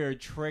Ultimate Warrior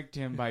tricked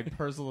him by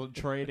personal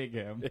trading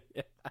him.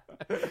 Yeah.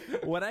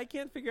 What I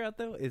can't figure out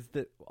though is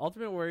that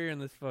Ultimate Warrior in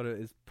this photo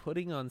is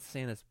putting on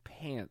Santa's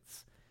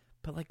pants,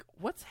 but like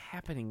what's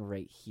happening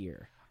right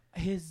here?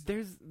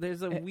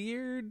 There's a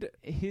weird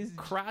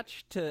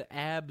crotch to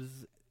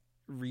abs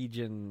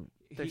region,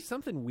 there's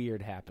something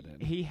weird happening.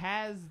 He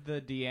has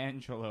the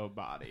D'Angelo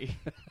body.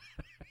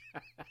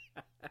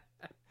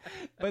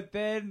 But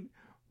then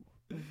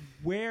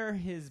where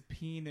his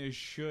penis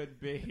should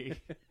be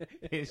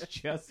is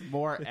just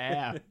more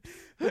abs.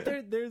 But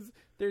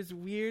there's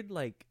weird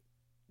like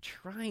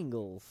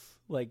triangles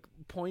like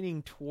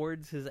pointing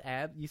towards his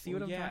ab. You see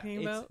what I'm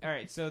talking about? All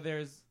right, so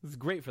there's It's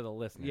great for the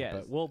listener, Yes.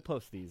 but we'll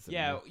post these.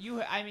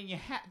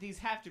 these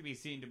have to be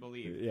seen to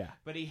believe. Yeah.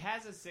 But he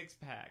has a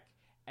six-pack,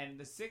 and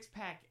the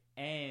six-pack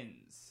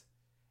ends.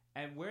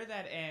 And where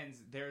that ends,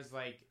 there's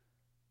like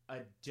a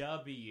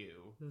W,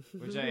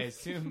 which I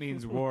assume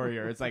means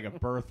warrior. It's like a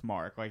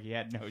birthmark, like he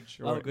had no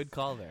choice. Oh, good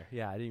call there.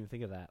 Yeah, I didn't even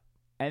think of that.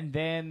 And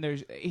then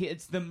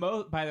it's the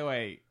most, by the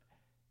way,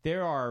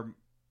 there are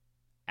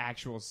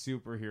actual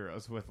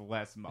superheroes with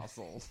less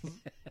muscles.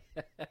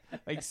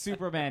 Like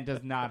Superman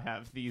does not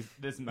have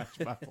this much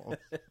muscle.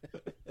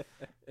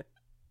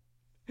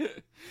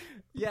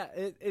 Yeah,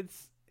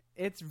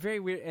 it's very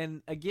weird.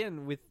 And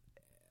again, with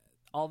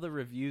all the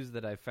reviews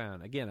that I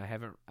found, again,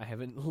 I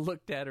haven't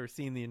looked at or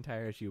seen the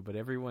entire issue, but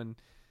everyone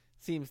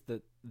seems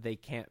that they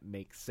can't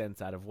make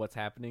sense out of what's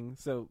happening.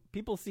 So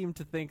people seem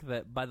to think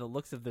that by the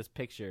looks of this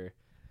picture,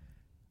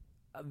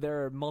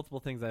 there are multiple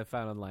things I've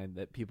found online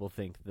that people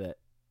think that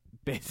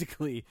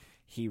basically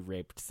he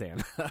raped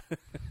Santa.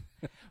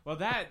 Well,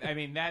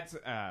 that's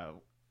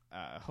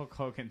Hulk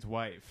Hogan's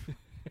wife.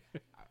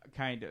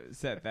 Kind of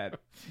said that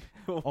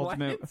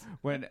ultimate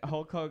when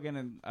Hulk Hogan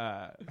and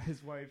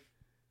his wife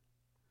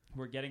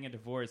were getting a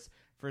divorce.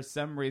 For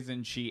some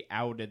reason, she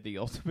outed the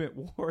Ultimate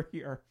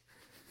Warrior.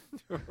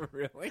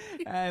 Really?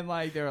 And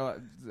like they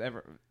were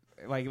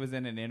like it was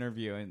in an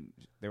interview, and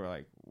they were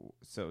like,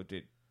 "So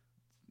did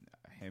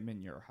him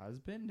and your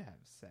husband have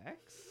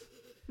sex?"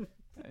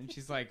 And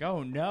she's like,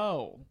 "Oh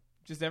no."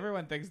 Just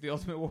everyone thinks the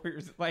Ultimate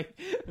Warrior's like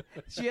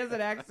she has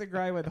an axe to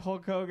grind with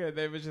Hulk Hogan.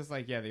 They was just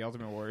like, yeah, the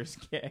Ultimate Warrior's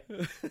gay.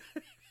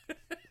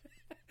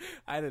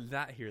 I did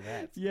not hear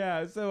that.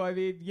 Yeah, so I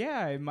mean,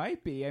 yeah, it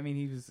might be. I mean,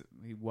 he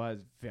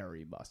was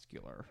very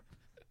muscular.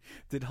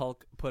 Did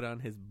Hulk put on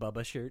his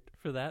Bubba shirt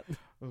for that?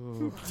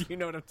 Do you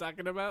know what I'm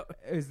talking about?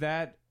 Is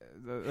that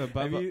the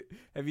Bubba?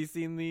 Have you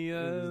seen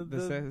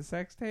the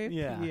sex tape?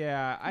 Yeah.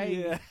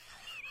 Yeah.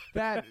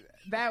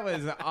 That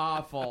was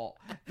awful.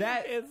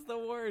 That It's the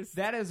worst.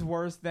 That is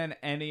worse than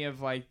any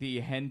of like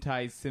the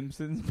hentai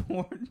Simpsons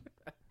porn.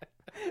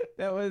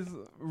 That was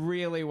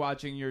really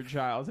watching your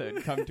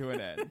childhood come to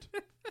an end.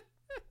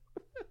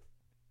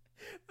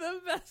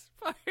 The best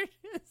part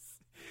is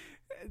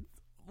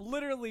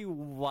literally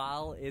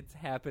while it's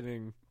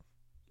happening,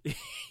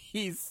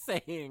 he's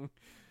saying,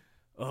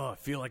 "Oh, I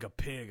feel like a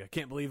pig. I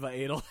can't believe I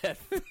ate all that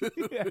food."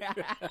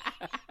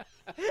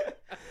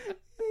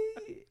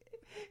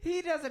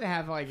 He doesn't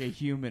have like a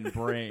human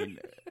brain.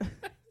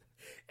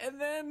 And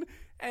then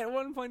at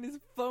one point his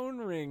phone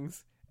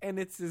rings and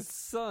it's his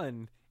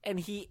son and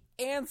he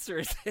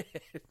answers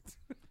it.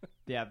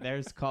 Yeah,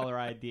 there's caller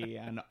ID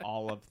on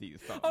all of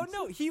these phones. Oh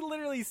no, he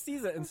literally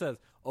sees it and says,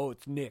 "Oh,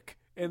 it's Nick."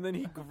 And then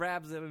he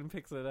grabs it and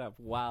picks it up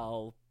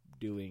while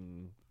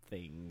doing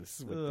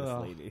things with this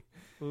lady.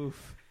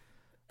 Oof.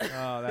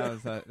 Oh,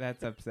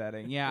 that's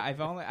upsetting. Yeah, I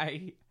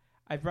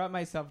brought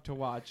myself to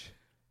watch.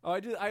 Oh,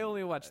 I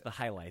only watched the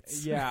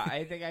highlights. Yeah,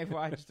 I think I've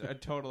watched a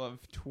total of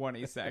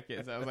 20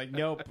 seconds. I was like,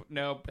 nope.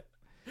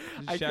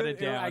 Shut it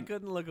down. I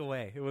couldn't look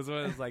away. It was one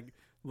of those like,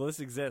 well, this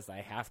exists.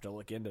 I have to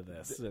look into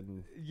this.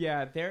 And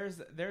yeah,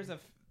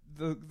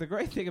 the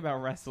great thing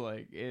about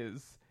wrestling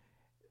is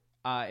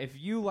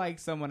if you like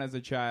someone as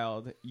a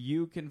child,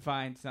 you can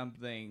find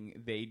something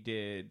they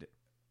did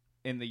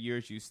in the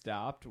years you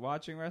stopped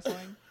watching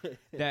wrestling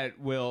that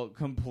will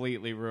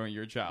completely ruin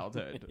your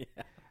childhood.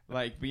 Yeah.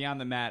 Like Beyond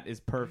the Mat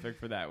is perfect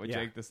for that with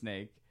Jake the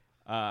Snake.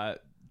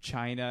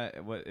 China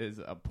is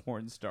a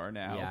porn star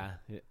now.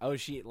 Yeah. Oh,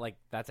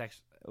 that's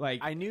actually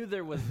like I knew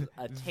there was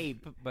a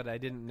tape, but I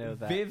didn't know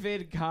that.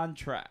 Vivid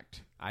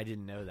Contract. I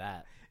didn't know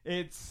that.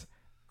 It's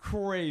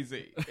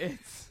crazy.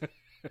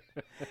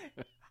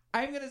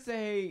 I'm gonna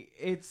say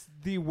it's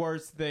the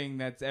worst thing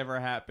that's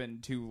ever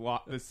happened to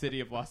the city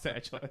of Los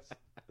Angeles.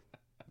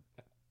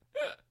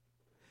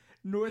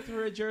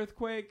 Northridge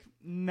earthquake,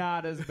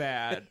 not as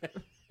bad.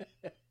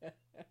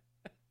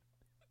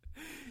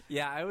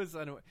 Yeah, I was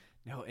unaware.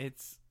 No,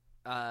 it's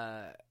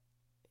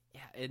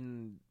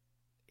and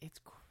it's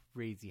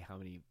crazy how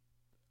many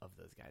of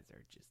those guys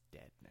are just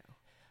dead now.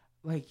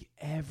 Like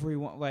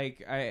everyone,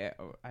 like I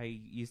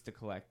used to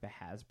collect the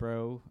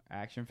Hasbro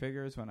action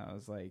figures when I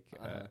was like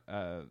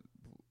a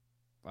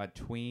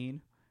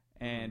tween,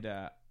 and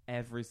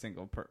every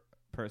single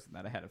person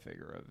that I had a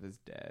figure of is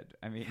dead.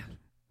 I mean,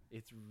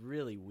 it's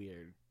really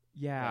weird.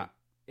 Yeah,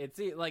 it's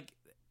like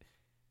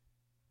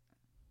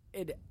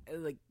it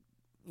like.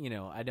 You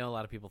know, I know a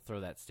lot of people throw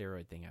that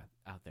steroid thing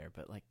out there,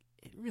 but like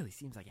it really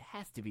seems like it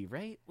has to be,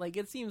 right? Like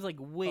it seems like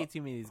way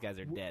too many of these guys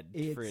are dead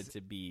for it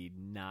to be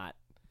not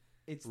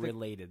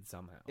related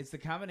somehow. It's the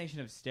combination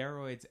of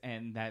steroids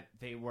and that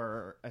they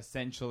were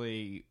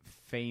essentially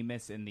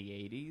famous in the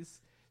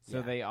 80s.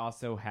 So they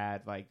also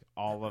had like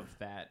all of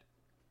that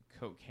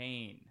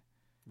cocaine.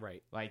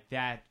 Right. Like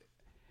that.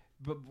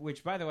 But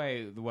which, by the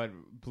way, what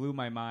blew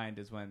my mind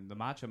is when the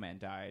Macho Man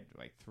died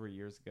like 3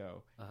 years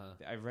ago.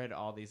 I read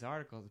all these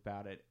articles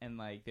about it, and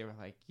like they were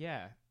like,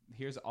 yeah,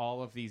 here's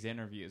all of these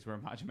interviews where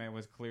Macho Man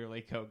was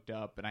clearly coked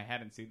up, and I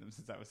hadn't seen them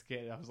since I was a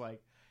kid. I was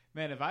like,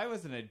 man, if I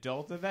was an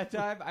adult at that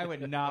time, I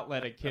would not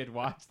let a kid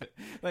watch that.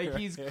 Like,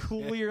 he's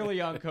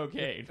clearly on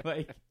cocaine.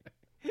 Like,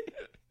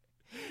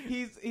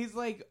 he's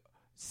like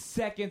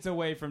seconds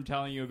away from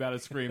telling you about a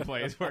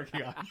screenplay he's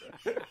working on.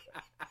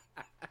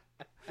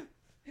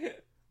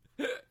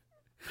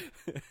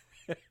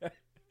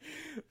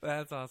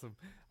 That's awesome.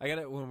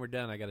 When we're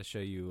done, I gotta show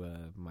you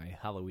my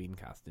Halloween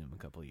costume a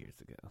couple years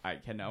ago. I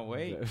cannot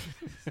wait.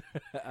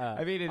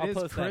 I mean, I'll it is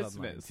post that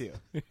online, Christmas too.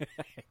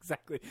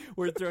 Exactly.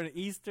 We're throwing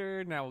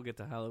Easter. Now we'll get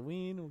to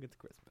Halloween. We'll get to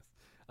Christmas.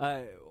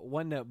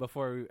 One note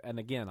before, and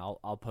again,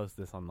 I'll post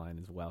this online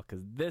as well,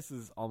 because this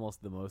is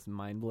almost the most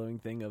mind-blowing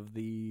thing of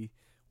the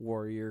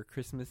Warrior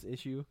Christmas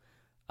issue.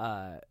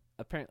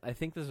 Apparently, I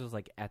think this was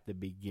like at the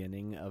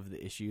beginning of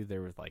the issue.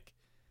 There was like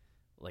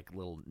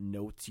little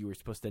notes you were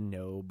supposed to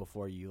know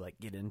before you like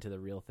get into the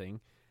real thing,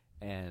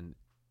 and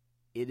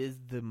it is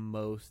the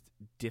most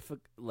difficult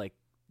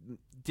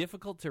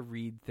to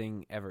read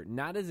thing ever.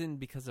 Not as in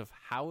because of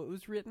how it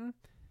was written,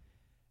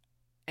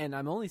 and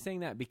I'm only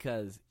saying that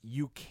because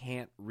you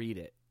can't read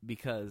it,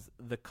 because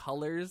the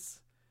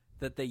colors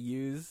that they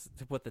use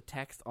to put the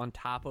text on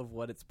top of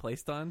what it's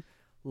placed on.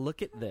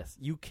 Look at this.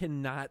 You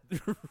cannot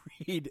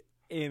read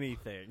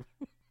anything.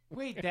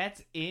 Wait,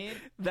 that's in?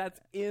 That's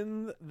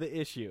in the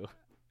issue.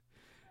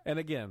 And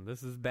again,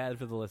 this is bad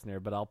for the listener,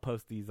 but I'll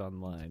post these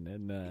online.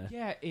 And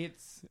yeah,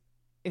 it's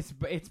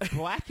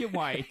black and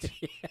white,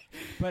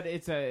 but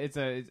it's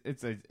an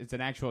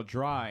actual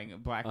drawing,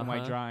 black and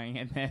white drawing,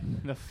 and then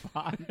the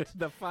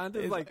font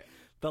is like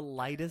the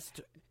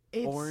lightest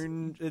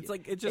orange. It's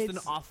just an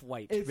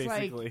off-white,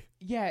 basically. Like,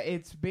 yeah,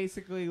 it's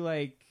basically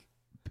like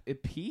a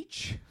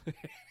peach.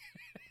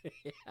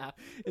 Yeah,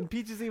 and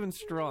peach is even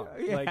strong,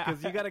 Yeah.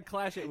 because you got to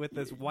clash it with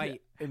this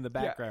white in the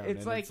background.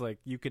 it's and it's like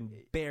you can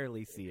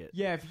barely see it.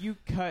 Yeah, if you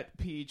cut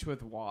peach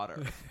with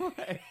water.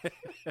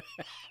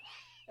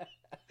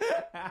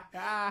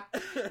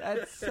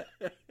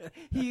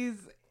 He's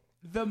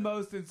the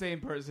most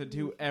insane person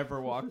to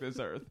ever walk this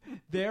earth.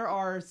 There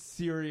are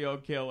serial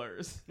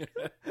killers.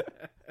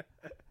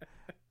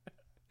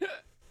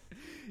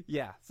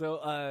 Yeah.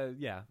 So,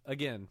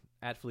 again,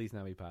 at Felice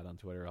Navipod on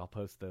Twitter, I'll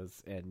post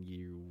those, and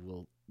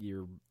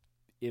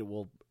it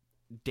will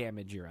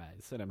damage your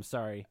eyes. And I'm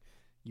sorry,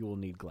 you will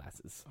need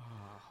glasses.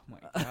 Oh my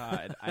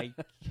God, I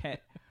can't.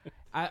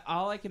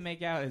 All I can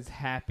make out is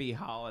 "Happy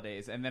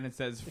Holidays," and then it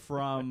says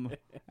 "from,"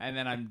 and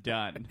then I'm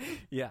done.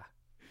 Yeah.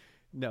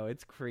 No,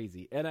 it's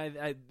crazy. And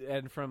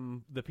and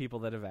from the people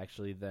that have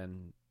actually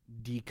then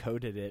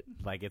decoded it,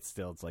 like it's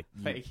like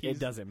it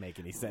doesn't make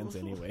any sense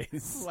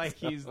anyways. Like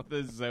he's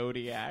the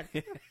Zodiac.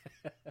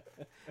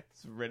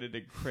 It's written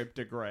in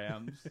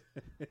cryptograms.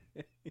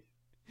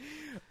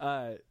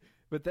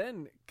 But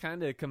then,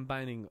 kind of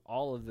combining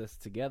all of this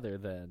together,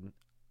 then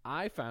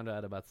I found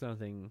out about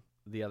something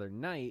the other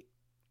night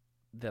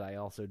that I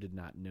also did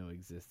not know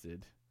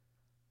existed.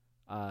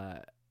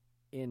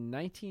 In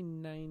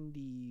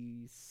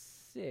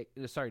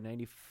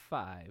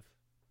 95.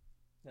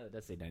 No, it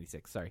does say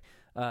 96. Sorry.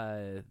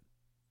 There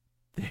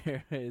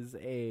is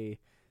a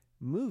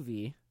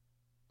movie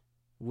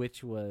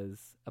which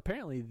was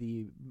apparently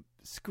the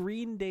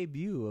screen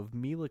debut of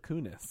Mila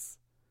Kunis.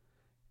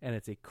 And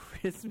it's a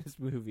Christmas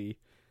movie.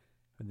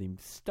 And the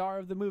star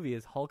of the movie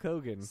is Hulk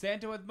Hogan.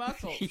 Santa with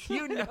muscles.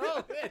 You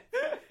know it.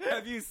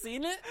 Have you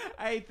seen it?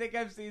 I think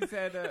I've seen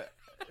Santa.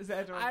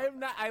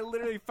 I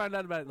literally found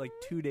out about it like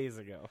 2 days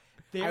ago.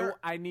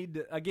 I need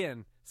to,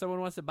 again, someone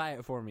wants to buy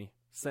it for me.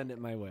 Send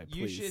it my way, please.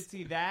 You should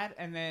see that.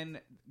 And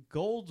then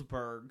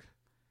Goldberg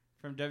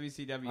from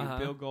WCW,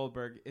 Bill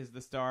Goldberg, is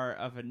the star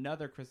of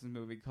another Christmas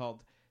movie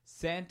called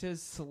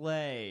Santa's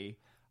Sleigh.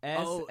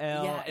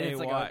 S-L-A-Y. And it's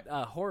like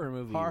a horror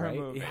movie, right?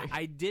 Movie. Yeah,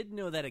 I did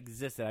know that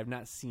existed. I've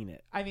not seen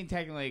it. I mean,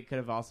 technically, it could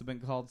have also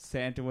been called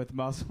Santa with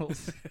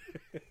Muscles.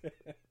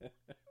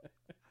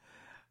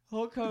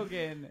 Hulk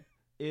Hogan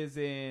is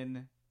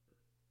in,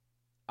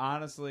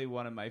 honestly,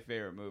 one of my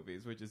favorite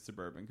movies, which is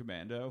Suburban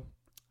Commando.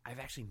 I've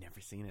actually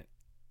never seen it.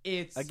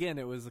 It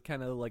was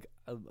kind of like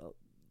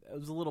it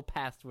was a little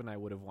past when I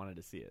would have wanted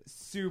to see it.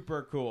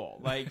 Super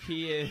cool. Like,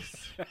 he is...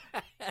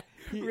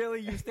 Really?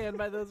 You stand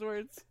by those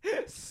words?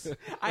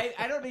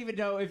 I don't even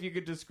know if you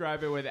could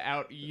describe it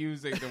without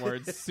using the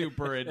words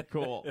super and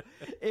cool.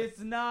 It's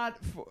not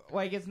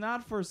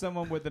for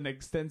someone with an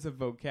extensive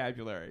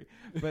vocabulary.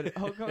 But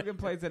Hulk Hogan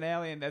plays an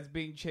alien that's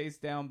being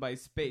chased down by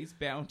space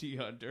bounty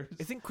hunters.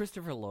 Isn't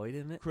Christopher Lloyd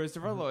in it?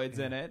 Christopher Lloyd's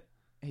in it.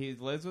 He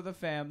lives with a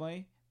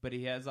family, but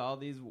he has all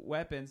these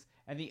weapons,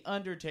 and the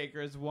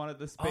Undertaker is one of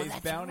the space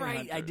bounty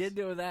hunters. I did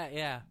know that,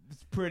 yeah.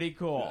 It's pretty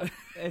cool.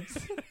 It's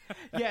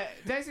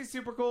actually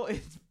super cool.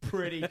 It's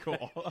pretty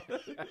cool.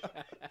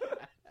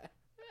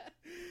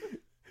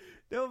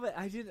 No, but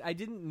I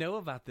didn't know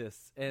about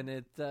this, and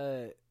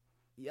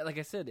Yeah, like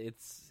I said,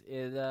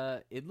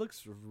 it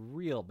looks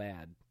real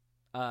bad.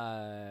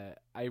 I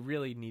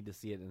really need to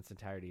see it in its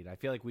entirety. And I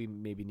feel like we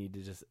maybe need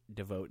to just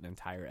devote an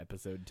entire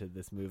episode to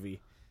this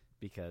movie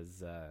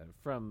because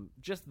from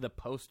just the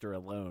poster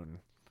alone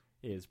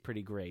is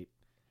pretty great.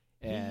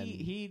 And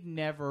He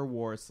never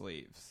wore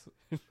sleeves.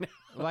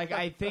 Like,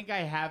 I think I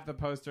have the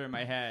poster in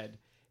my head.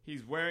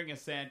 He's wearing a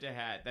Santa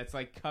hat that's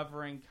like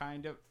covering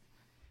kind of.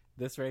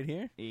 this right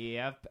here,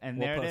 Yep, and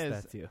we'll there post it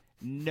is. that too.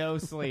 No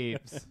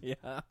sleeves.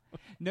 Yeah,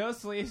 No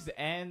sleeves,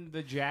 and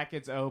the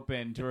jacket's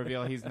open to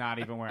reveal he's not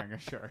even wearing a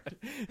shirt.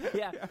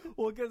 yeah.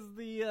 Well, because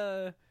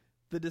the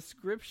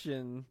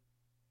description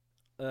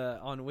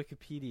on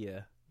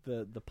Wikipedia,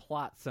 the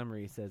plot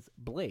summary says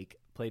Blake,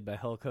 played by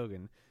Hulk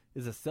Hogan,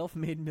 is a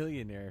self-made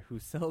millionaire who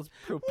sells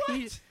who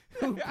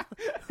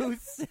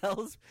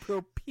sells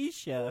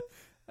Propecia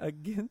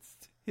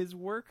against his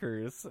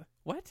workers.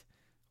 What?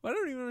 Well, I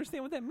don't even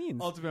understand what that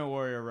means. Ultimate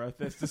Warrior wrote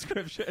this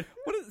description.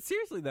 What is,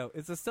 seriously though,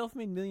 it's a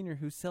self-made millionaire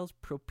who sells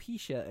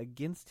Propecia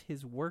against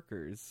his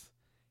workers,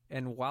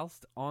 and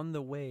whilst on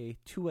the way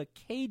to a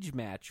cage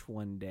match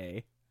one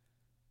day.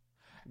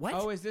 What?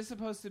 Oh, is this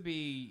supposed to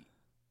be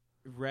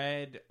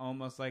read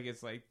almost like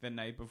it's like the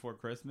night before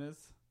Christmas?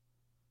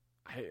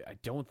 I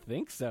don't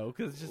think so,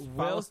 because just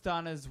Whilst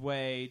on his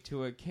way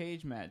to a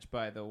cage match,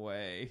 by the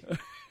way.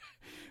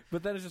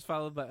 But then it's just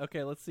followed by,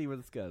 okay, let's see where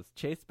this goes.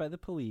 Chased by the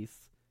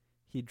police,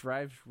 he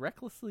drives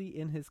recklessly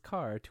in his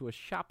car to a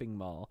shopping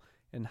mall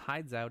and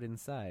hides out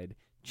inside,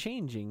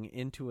 changing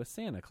into a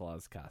Santa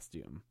Claus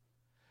costume.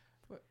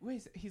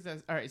 Wait,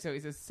 all right, so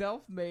he's a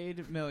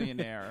self-made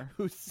millionaire.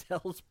 Who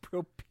sells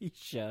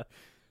Propecia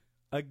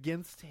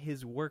against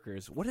his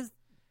workers. What does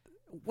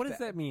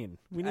that mean?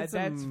 We need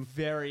some. That's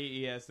very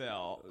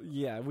ESL.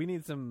 Yeah, we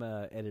need some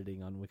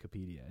editing on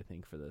Wikipedia, I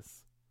think, for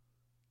this.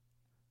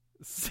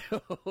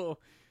 So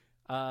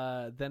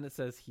then it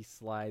says he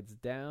slides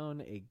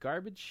down a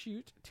garbage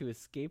chute to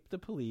escape the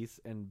police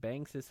and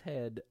bangs his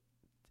head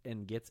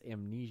and gets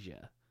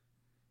amnesia.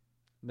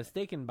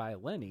 Mistaken by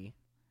Lenny,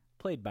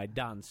 played by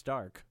Don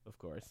Stark, of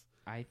course.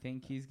 I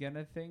think he's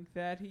gonna think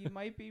that he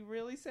might be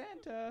really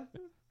Santa.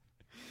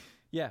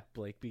 Yeah,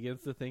 Blake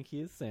begins to think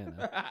he is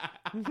Santa.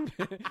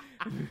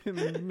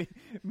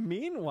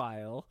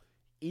 Meanwhile,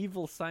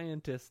 evil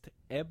scientist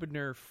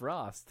Ebner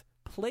Frost,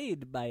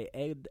 played by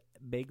Ed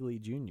Begley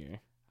Jr.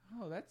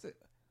 Oh, that's it.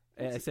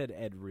 I said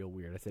Ed real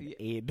weird. I said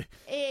Ed.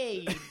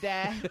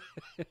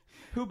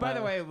 Who, by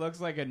the way,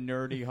 looks like a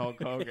nerdy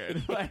Hulk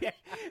Hogan. like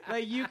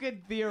you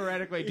could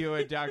theoretically do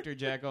a Dr.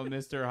 Jekyll,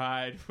 Mr.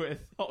 Hyde with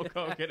Hulk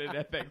Hogan and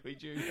Ed Begley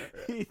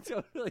Jr. He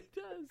totally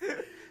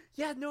does.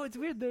 Yeah, no, it's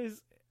weird.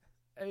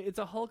 It's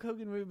a Hulk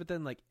Hogan movie, but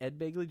then like Ed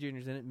Begley Jr.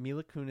 is in it,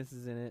 Mila Kunis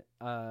is in it,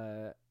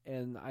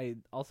 and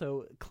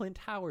Clint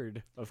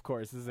Howard, of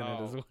course, is in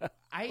it as well.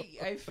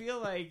 I feel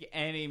like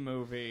any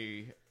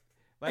movie.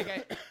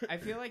 Like, I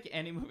feel like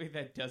any movie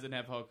that doesn't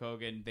have Hulk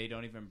Hogan, they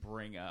don't even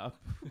bring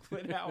up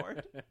Clint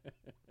Howard.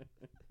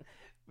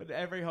 But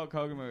every Hulk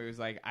Hogan movie was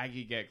like, I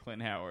could get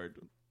Clint Howard.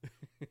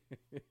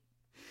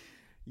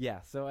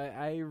 Yeah, so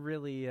I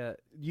really...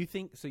 you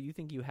think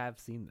you have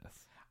seen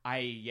this?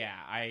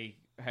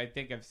 I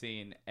think I've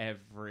seen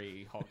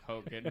every Hulk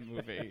Hogan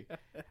movie.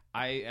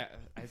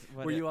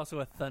 Were you also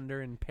a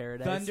Thunder in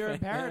Paradise Thunder in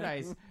fan?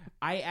 Paradise.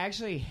 I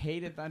actually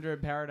hated Thunder in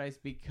Paradise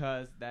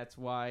because that's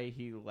why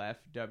he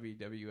left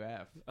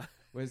WWF,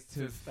 was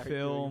to start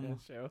film doing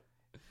that show.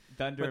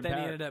 Thunder But in then he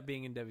Paradise. ended up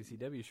being in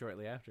WCW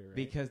shortly after, right?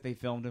 Because they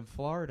filmed in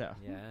Florida.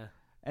 Yeah.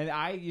 And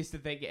I used to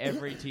think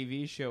every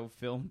TV show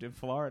filmed in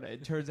Florida.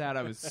 It turns out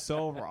I was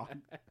so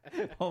wrong.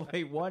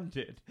 Only one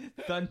did.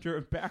 Thunder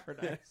in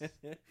Paradise.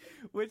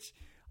 Which,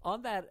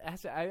 on that,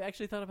 I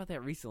actually thought about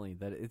that recently,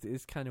 that it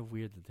is kind of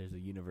weird that there's a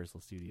Universal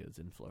Studios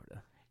in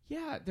Florida.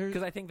 Yeah, there's...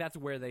 Because I think that's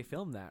where they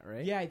filmed that,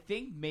 right? Yeah, I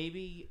think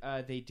maybe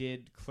they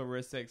did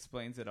Clarissa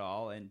Explains It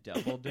All and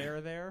Double Dare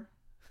there.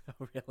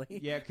 Oh, really?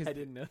 Yeah, because I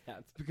didn't know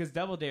that. Because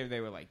Double Dare, they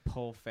would like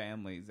pull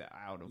families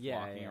out of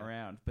walking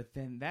around, but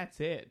then that's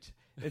it.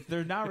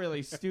 They're not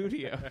really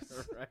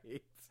studios.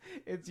 Right.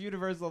 It's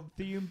Universal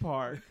Theme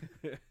Park,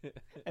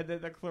 and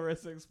then the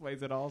Clarissa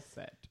Explains It All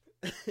set.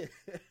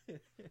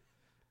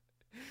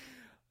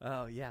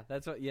 Oh yeah,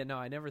 that's what. Yeah, no,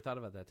 I never thought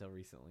about that till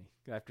recently.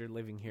 After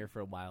living here for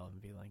a while,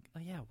 and be like, oh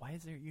yeah, why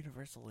is there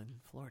Universal in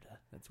Florida?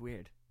 That's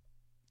weird.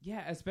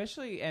 Yeah,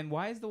 especially, and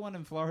why is the one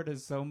in Florida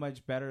so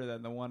much better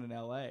than the one in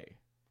L.A.?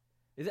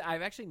 Is it?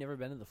 I've actually never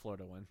been in the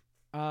Florida one.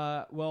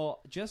 Well,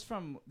 just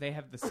from they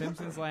have the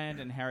Simpsons Land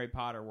and Harry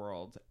Potter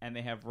World, and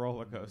they have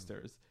roller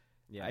coasters.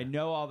 Yeah, I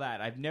know all that.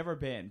 I've never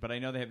been, but I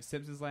know they have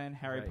Simpsons Land,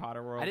 Harry Right.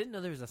 Potter World. I didn't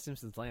know there was a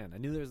Simpsons Land. I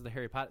knew there was the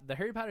Harry Potter. The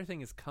Harry Potter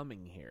thing is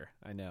coming here.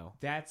 I know.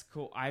 That's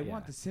cool. I Yeah.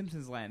 want the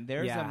Simpsons Land.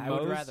 There's Yeah, a I would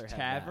Moe's rather have that.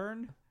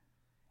 Tavern,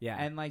 Yeah,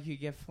 and like you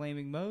get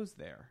Flaming Moe's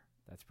there.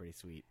 that's pretty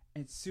sweet.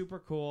 It's super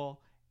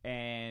cool,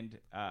 and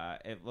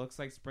it looks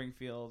like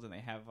Springfield, and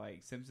they have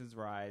like Simpsons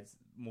rides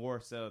more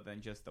so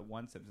than just the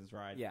one Simpsons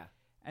ride. Yeah,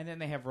 And then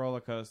they have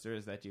roller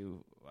coasters that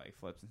do like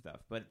flips and stuff.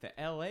 But the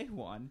LA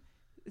one,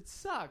 It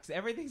sucks.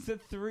 Everything's a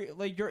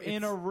like you're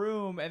in a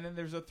room and then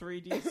there's a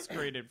 3D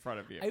screen in front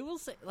of you. I will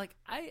say, like,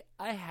 I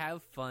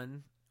have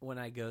fun when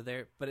I go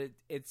there, but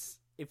it's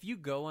if you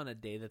go on a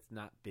day that's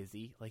not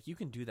busy, like, you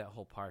can do that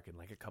whole park in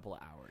like a couple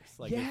of hours.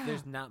 Like,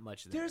 there's not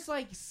much there. There's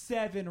like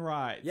 7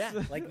 rides. Yeah,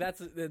 like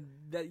that's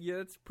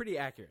pretty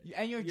accurate.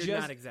 And you're just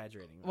not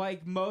exaggerating.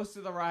 Like most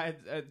of the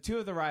rides, 2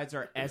 of the rides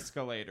are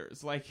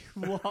escalators, like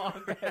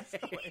long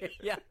escalators.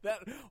 Yeah, that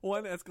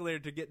one escalator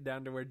to get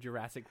down to where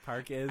Jurassic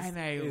Park is. And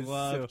I is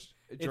love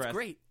it's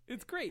great.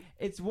 It's great.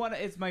 It's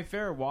my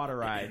favorite water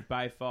ride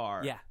by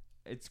far. Yeah.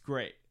 It's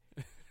great.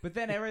 But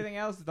then everything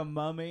else, the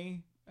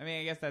Mummy. I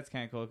mean, I guess that's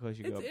kind of cool because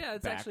you go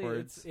it's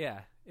backwards. Actually,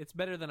 it's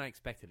better than I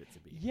expected it to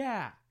be.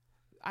 Yeah.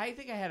 I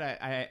think I had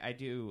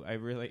I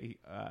really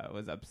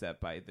was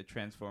upset by the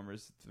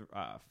Transformers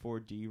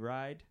 4D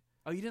ride.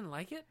 Oh, you didn't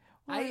like it?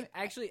 Well,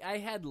 I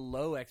had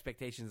low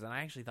expectations, and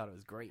I actually thought it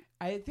was great.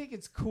 I think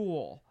it's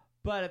cool,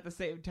 but at the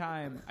same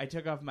time, I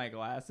took off my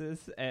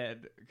glasses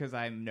and because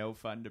I'm no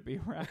fun to be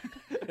around,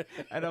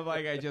 and I'm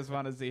like, I just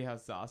want to see how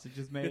sausage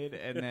is made,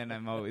 and then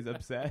I'm always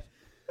upset.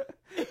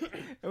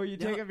 And when you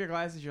take off your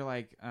glasses, you're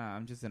like,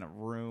 I'm just in a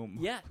room.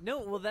 Yeah,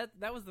 no, well,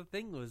 that was the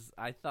thing was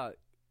I thought,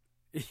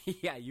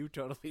 yeah, you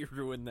totally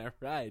ruined that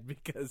ride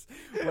because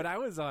when I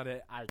was on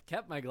it, I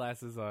kept my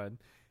glasses on,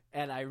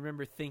 and I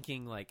remember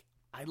thinking, like,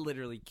 I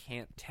literally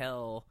can't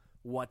tell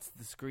what's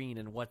the screen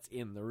and what's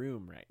in the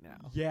room right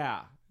now.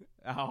 Yeah.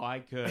 Oh, I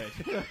could.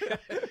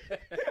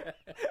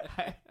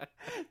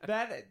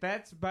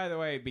 That's, by the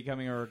way,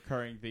 becoming a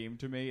recurring theme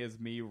to me is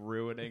me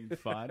ruining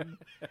fun.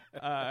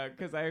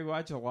 Because I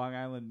watch a Long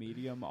Island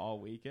Medium all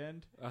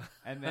weekend.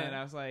 And then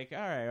I was like, all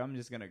right, I'm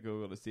just going to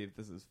Google to see if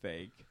this is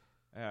fake.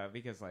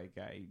 Because, like,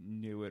 I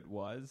knew it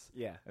was.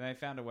 Yeah. And I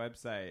found a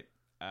website,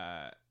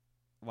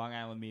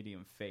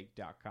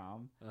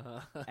 LongIslandMediumFake.com.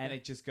 And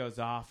it just goes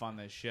off on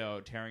the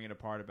show, tearing it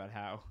apart about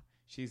how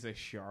she's a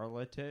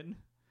charlatan.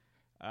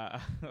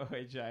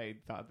 Which I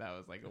thought that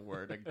was like a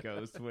word a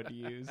ghost would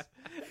use.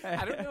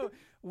 I don't know.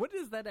 What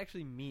does that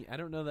actually mean? I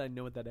don't know that I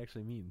know what that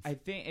actually means. I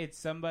think it's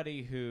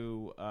somebody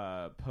who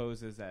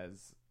poses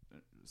as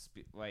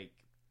like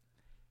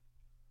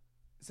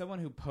someone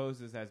who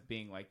poses as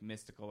being like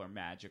mystical or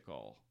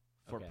magical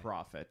for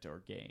profit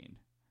or gain.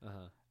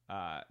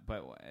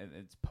 But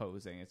it's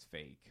posing. It's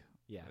fake.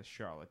 Yeah, a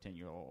charlatan.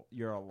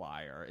 You're a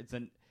liar.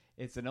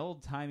 It's an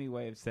old timey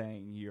way of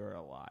saying you're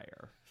a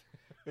liar.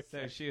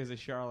 So she was a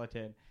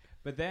charlatan.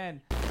 But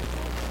then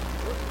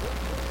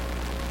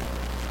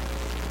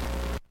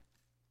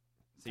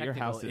so your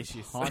house is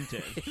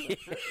haunted.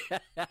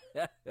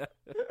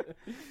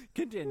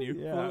 Continue.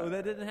 Yeah. Well,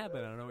 that didn't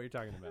happen. I don't know what you're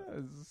talking about. That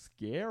was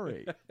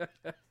scary.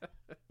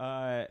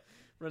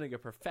 Running a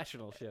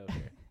professional show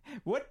here.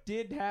 What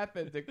did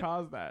happen to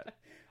cause that?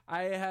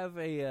 I have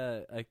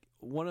a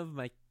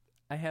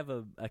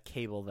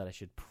cable that I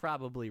should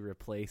probably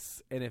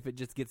replace, and if it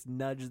just gets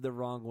nudged the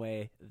wrong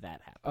way,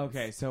 that happens.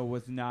 Okay, so it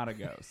was not a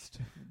ghost.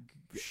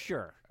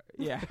 Sure.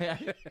 Yeah.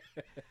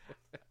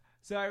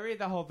 So I read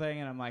the whole thing,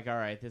 and I'm like, all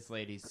right, this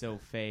lady's so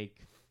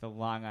fake. The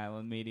Long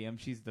Island Medium,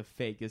 she's the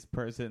fakest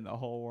person in the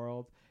whole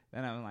world.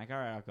 Then I'm like, all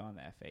right, I'll go on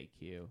the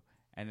FAQ.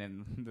 And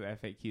then the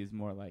FAQ is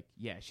more like,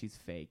 yeah, she's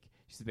fake.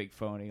 She's a big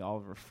phony. All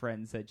of her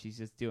friends said she's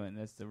just doing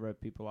this to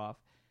rip people off.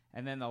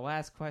 And then the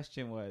last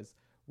question was,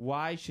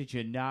 why should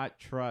you not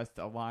trust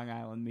a Long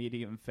Island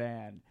Medium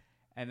fan?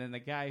 And then the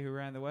guy who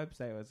ran the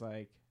website was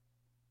like,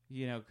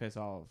 because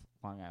all of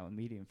Long Island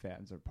Medium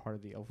fans are part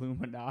of the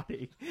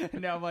Illuminati.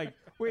 And now I'm like,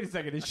 wait a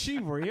second, is she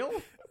real?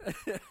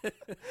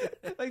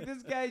 Like,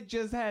 this guy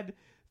just had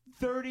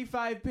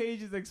 35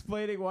 pages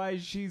explaining why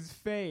she's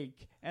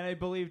fake, and I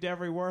believed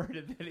every word,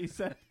 and then he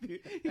said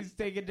he's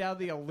taking down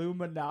the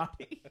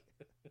Illuminati.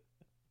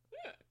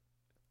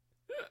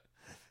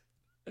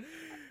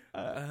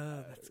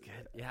 That's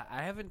good. Yeah,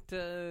 I haven't.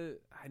 I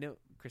know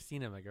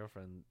Christina, my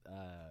girlfriend.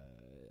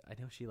 I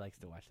know she likes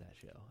to watch that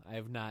show. I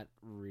have not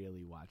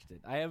really watched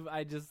it. I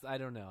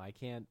don't know. I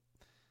can't.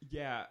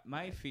 Yeah,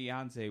 my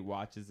fiance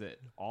watches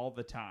it all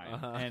the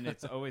time, and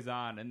it's always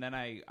on. And then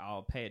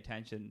I'll pay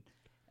attention,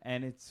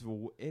 and it's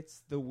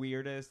the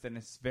weirdest, and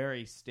it's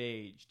very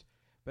staged.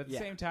 But at the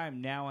same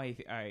time, now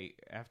I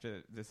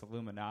after this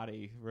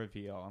Illuminati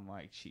reveal, I'm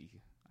like,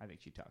 I think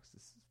she talks to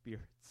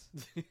spirits.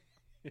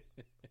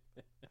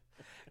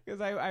 Because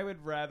I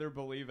would rather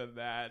believe in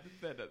that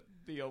than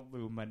the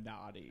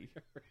Illuminati.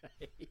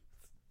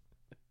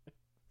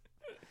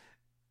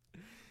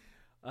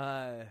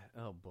 Right.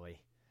 Oh, boy.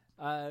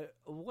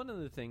 One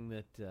other thing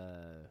that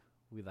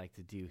we like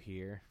to do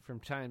here, from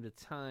time to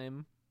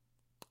time,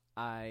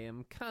 I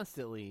am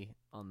constantly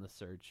on the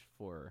search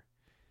for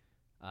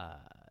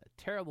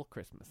terrible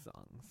Christmas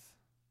songs.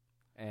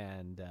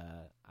 And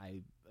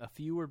a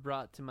few were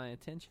brought to my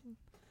attention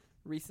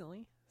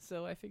recently.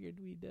 So I figured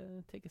we'd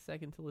take a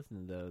second to listen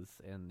to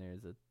those, and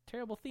there's a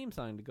terrible theme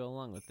song to go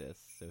along with this,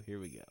 so here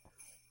we go.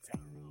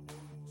 Terrible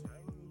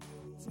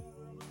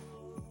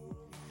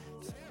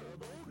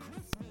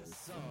Christmas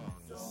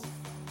songs.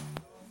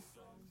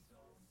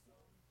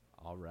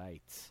 All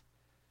right.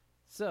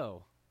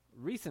 So,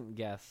 recent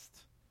guest,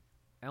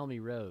 Almy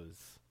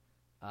Rose,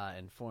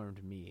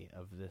 informed me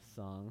of this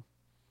song.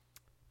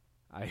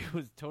 I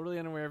was totally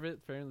unaware of it.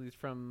 Apparently it's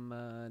from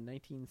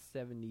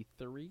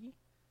 1973.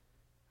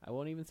 I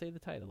won't even say the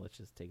title. Let's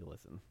just take a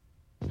listen.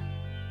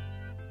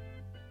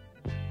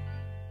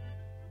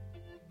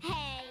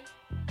 Hey,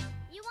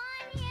 you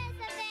want to hear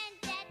something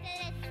dead to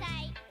the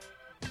sight?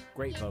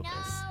 Great You vocals.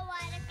 know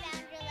what I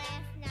found you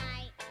last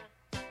night?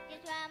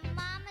 Just when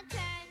Mama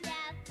turned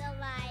out the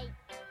light.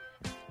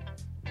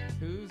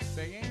 Who's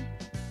singing?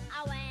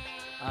 I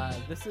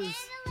went This is in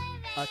the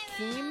living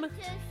Akeem room to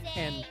see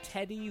and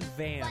Teddy what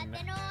Van. the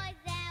noise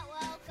that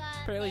woke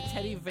up Apparently me.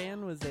 Teddy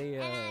Van was a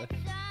And I saw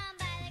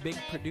by the big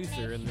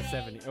producer in the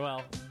Christmas 70s.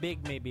 Well,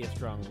 big may be a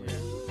strong word.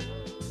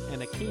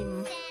 And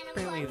Akeem, tree.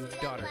 apparently his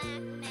Santa daughter. was a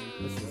black man.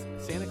 This is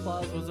Santa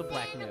Claus was a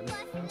black man.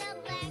 Santa was a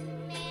black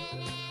man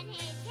and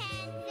he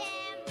tends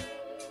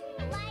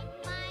him like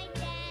my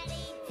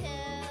daddy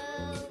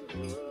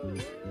too.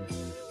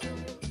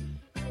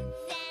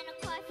 Santa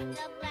Claus is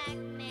a black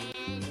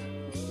man.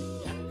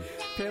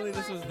 Apparently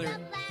this was their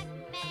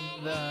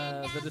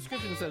the the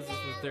description says this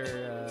was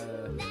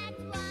their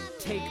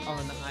take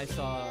on I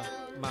Saw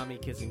Mommy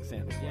Kissing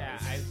Santa Claus. Yeah,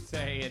 I'd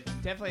say it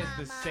definitely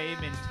has the same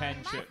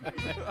intention.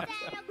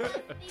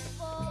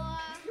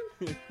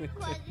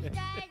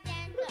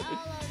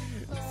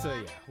 So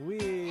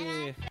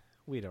yeah,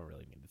 we don't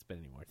really need to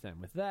spend any more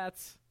time with that.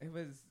 It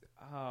was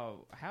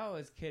how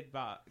has Kids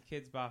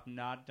Bop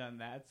not done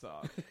that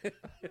song?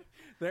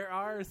 There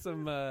are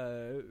some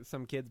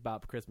Kids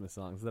Bop Christmas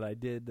songs that I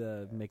did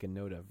make a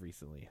note of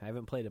recently. I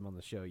haven't played them on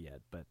the show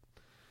yet, but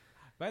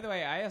By the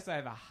way, I also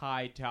have a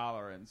high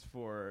tolerance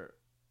for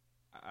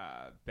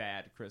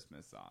bad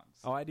Christmas songs.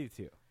 oh, I do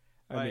too.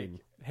 I Like- mean,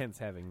 hence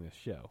having this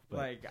show. But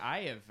Like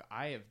I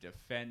have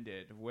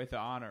defended with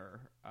honor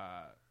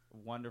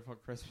Wonderful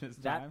Christmas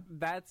that Time.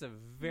 that's a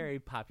very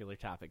popular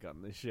topic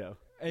on this show.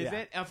 Is Yeah.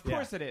 it? Of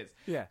course it is.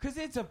 Yeah. Because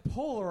it's a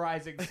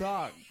polarizing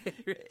song.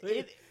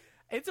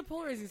 It's a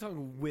polarizing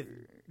song with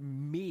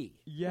me.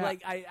 Yeah.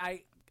 Like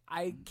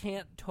I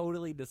can't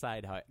totally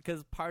decide how,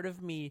 because part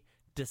of me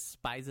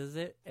despises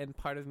it, and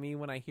part of me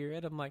when I hear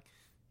it, I'm like,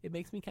 it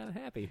makes me kind of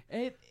happy.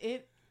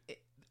 It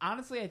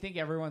honestly, I think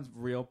everyone's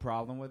real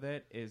problem with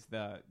it is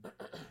the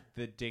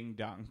ding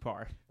dong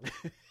part.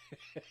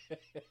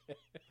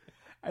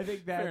 I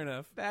think that Fair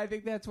enough. I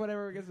think that's what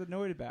everyone gets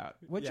annoyed about.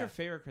 What's Yeah. your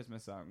favorite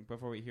Christmas song?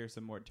 Before we hear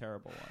some more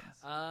terrible ones.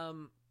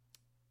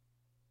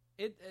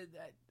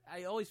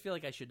 I always feel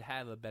like I should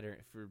have a better,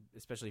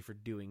 especially for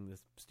doing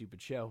this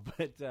stupid show.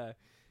 But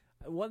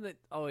one that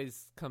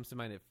always comes to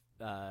mind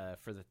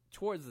for the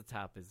towards the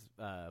top is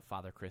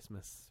 "Father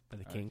Christmas" by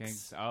the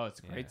Kinks. Oh, it's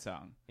a great Yeah.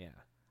 song. Yeah,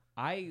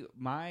 I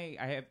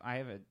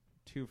have a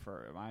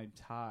twofer. I'm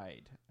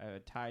tied. I have a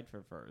tied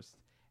for first,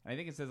 and I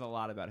think it says a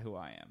lot about who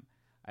I am.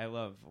 I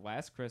love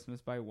 "Last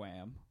Christmas" by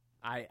Wham.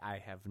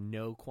 I have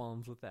no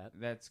qualms with that.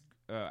 That's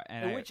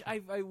and Which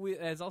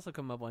has also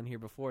come up on here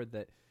before,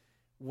 that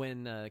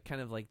when kind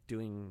of like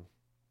doing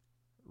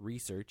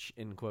research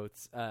in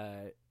quotes,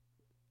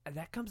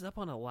 that comes up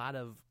on a lot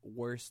of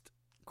worst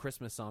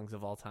Christmas songs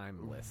of all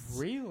time lists.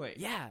 really,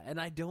 Yeah,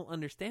 and I don't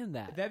understand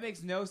that. that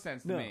makes no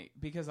sense to No. me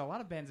because a lot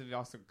of bands have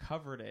also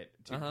covered it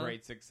to Uh-huh.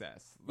 great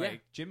success. Yeah.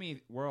 Like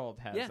Jimmy World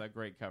has Yeah. a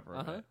great cover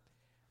Uh-huh. of it,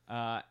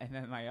 and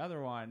then my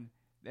other one.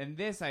 And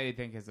this, I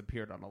think, has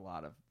appeared on a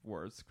lot of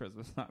worst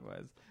Christmas song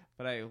lists.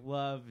 But I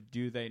love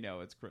 "Do They Know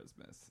It's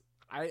Christmas."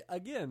 I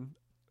again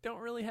don't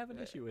really have an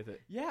issue with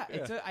it. Yeah,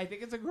 I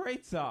think it's a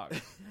great song.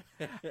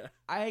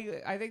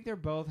 I think they're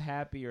both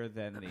happier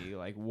than the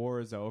like "War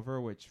Is Over,"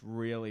 which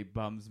really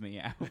bums me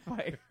out.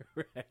 Like,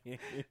 Right.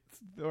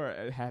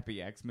 or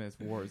 "Happy Xmas,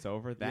 War Is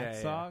Over." That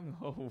Yeah. song.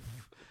 Oh,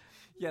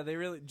 Yeah, they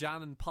really,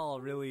 John and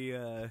Paul really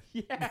yeah.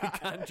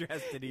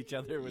 contrasted each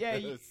other with Yeah,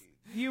 those.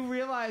 you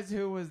realize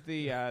who was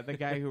the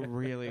guy who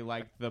really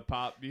liked the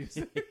pop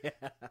music?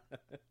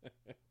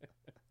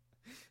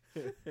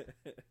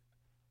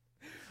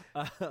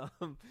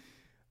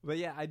 But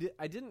yeah, I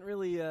didn't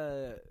really.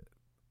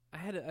 I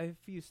had a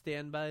few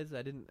standbys.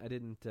 I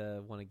didn't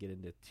want to get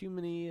into too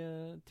many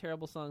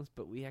terrible songs,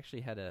 but we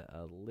actually had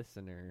a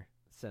listener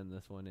send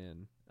this one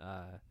in.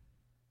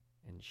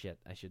 And shit,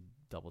 I should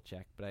double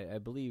check, but I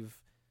believe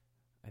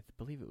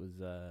it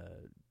was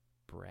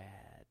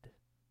Brad.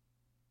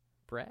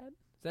 Brad?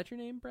 Is that your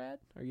name, Brad?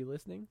 Are you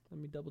listening? Let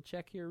me double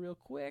check here real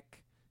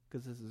quick,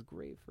 because this is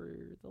great for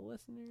the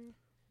listener.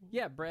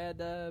 Yeah, Brad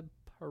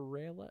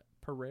Perella?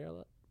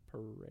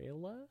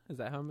 Is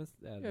that how I'm?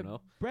 I don't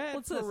know. Brad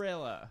What's this?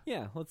 Perilla.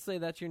 Yeah, let's say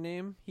that's your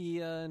name. He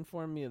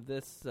informed me of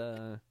this.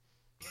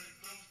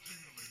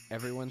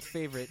 Everyone's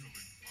favorite.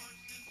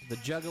 The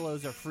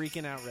Juggalos are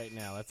freaking out right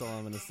now. That's all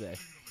I'm going to say.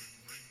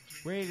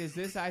 Wait, is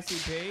this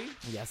ICP?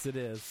 Yes, it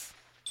is.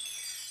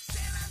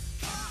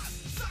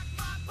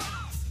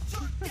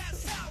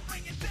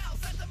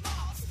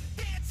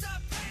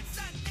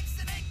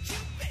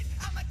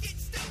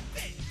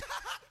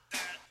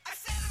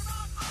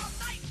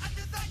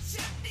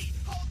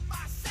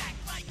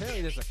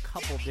 Apparently, there's a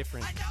couple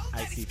different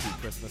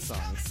ICP Christmas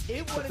songs.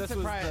 It But wouldn't this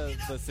surprise.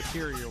 was the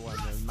superior one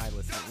in my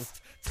listening.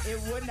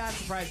 It would not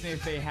surprise me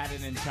if they had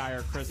an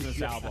entire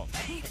Christmas album.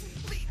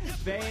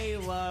 They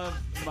love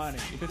money.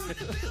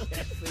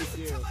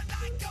 They do.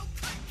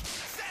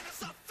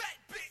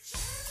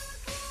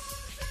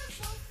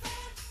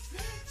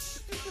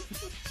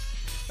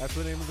 That's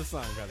the name of the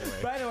song, by the way.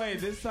 By the way,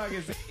 this song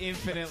is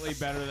infinitely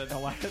better than the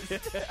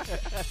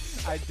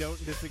last. I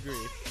don't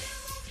disagree.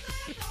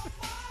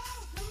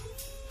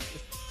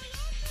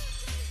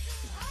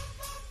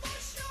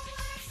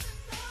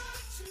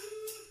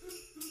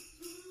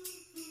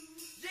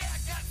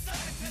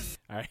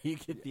 All right, you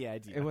get the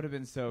idea. It would have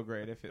been so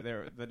great if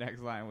the next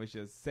line was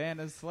just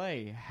Santa's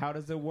sleigh. How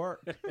does it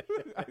work?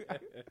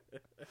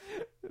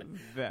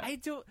 That- I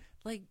don't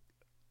like.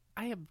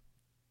 I am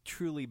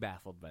truly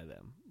baffled by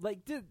them. Like,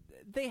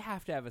 they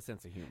have to have a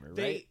sense of humor,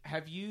 right?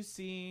 Have you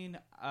seen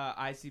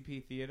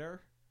ICP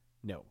Theater?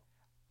 No.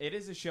 It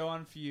is a show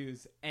on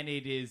Fuse, and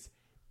it is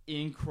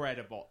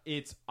incredible.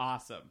 It's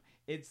awesome.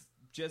 It's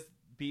just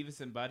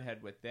Beavis and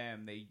Butthead with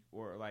them. They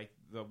were like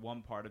the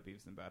one part of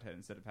Beavis and Butthead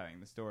instead of having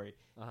the story.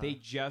 They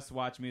just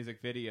watch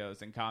music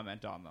videos and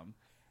comment on them.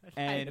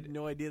 I And had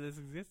no idea this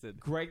existed.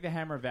 Greg the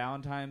Hammer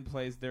Valentine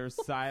plays their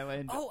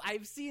silent. Oh,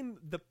 I've seen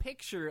the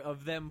picture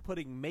of them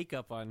putting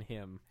makeup on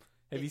him.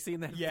 Have you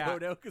seen that Yeah.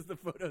 photo? Because the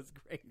photo's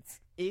great.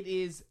 It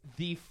is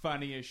the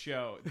funniest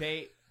show.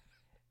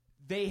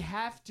 They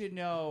have to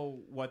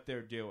know what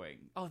they're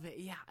doing. Oh,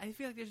 yeah. I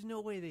feel like there's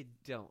no way they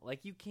don't.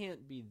 Like, you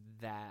can't be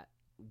that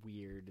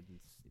weird and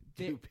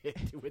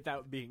stupid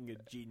without being a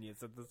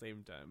genius at the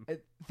same time.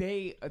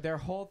 Their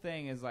whole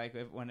thing is like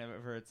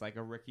whenever it's like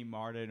a Ricky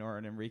Martin or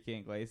an Enrique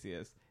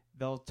Iglesias,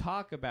 they'll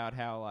talk about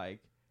how like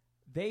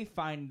they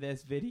find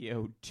this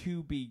video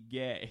to be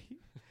gay,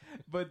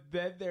 but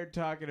then they're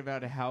talking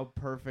about how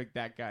perfect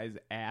that guy's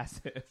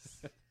ass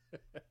is,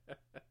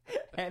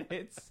 and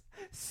it's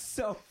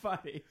so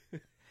funny.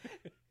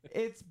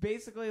 It's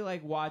basically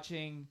like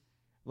watching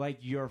like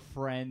your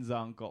friend's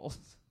uncles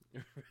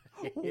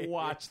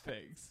watch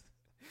things.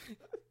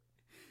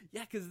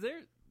 Yeah, because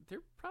they're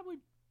probably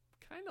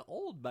kind of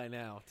old by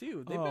now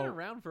too. They've Oh. been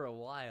around for a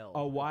while.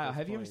 A while. at this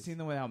Have you ever point. seen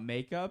them without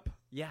makeup?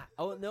 Yeah.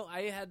 Oh no,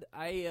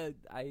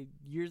 I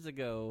years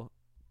ago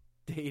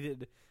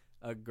dated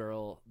a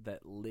girl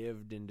that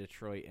lived in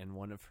Detroit, and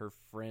one of her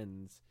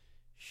friends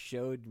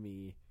showed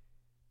me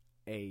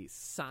a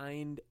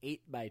signed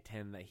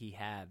 8x10 that he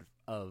had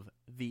of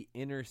the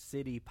Inner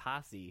City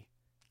Posse,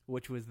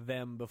 which was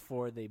them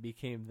before they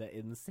became the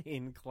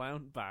Insane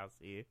Clown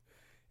Posse.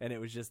 And it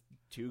was just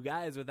two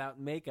guys without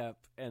makeup,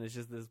 and it's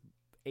just this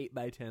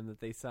 8x10 that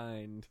they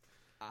signed.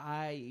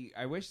 I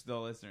wish the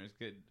listeners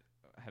could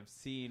have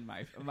seen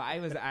I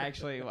was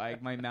actually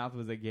like my mouth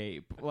was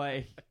agape.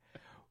 Like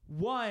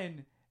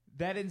one,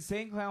 that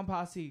Insane Clown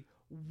Posse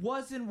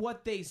wasn't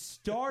what they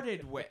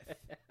started with.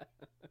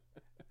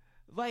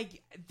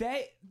 Like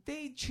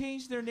they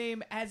changed their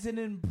name as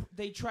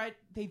they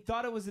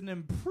thought it was an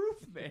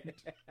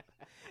improvement.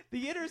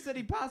 The Inner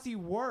City Posse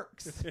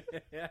works.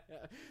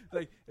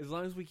 Like, as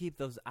long as we keep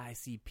those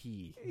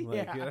ICP, like,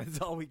 Yeah. that's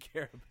all we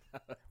care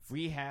about.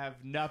 We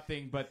have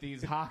nothing but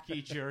these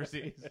hockey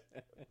jerseys.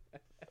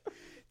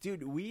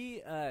 Dude,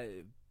 we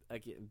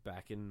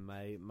back in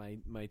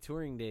my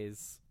touring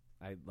days,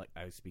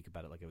 I speak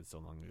about it like it was so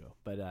long ago,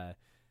 but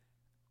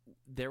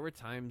there were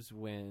times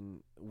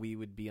when we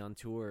would be on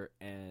tour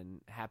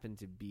and happen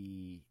to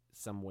be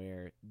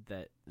somewhere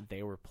that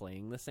they were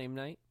playing the same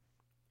night,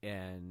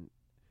 and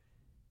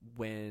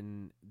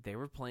when they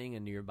were playing a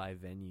nearby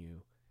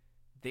venue,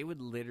 they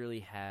would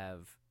literally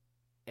have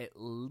at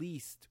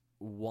least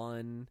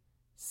one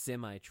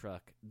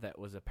semi-truck that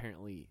was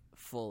apparently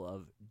full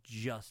of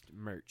just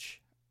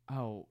merch.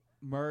 Oh,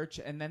 merch,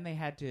 and then they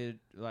had to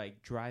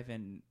like drive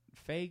in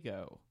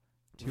Faygo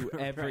to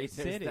every Right,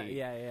 there's city. that-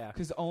 yeah.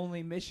 Because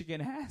only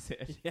Michigan has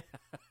it. Yeah.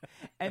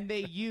 And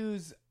they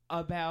use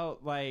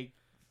about like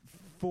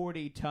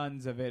 40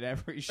 tons of it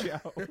every show.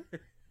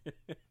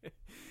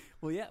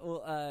 Well, yeah.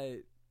 Well,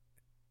 I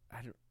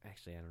don't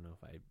know if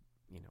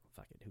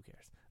fuck it. Who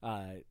cares?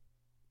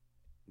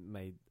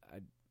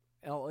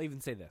 I'll even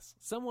say this.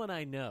 Someone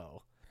I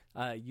know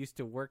used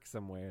to work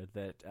somewhere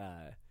that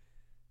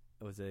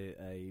it was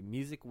a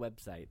music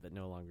website that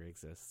no longer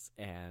exists,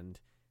 and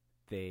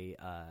they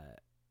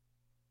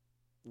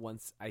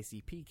once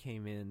ICP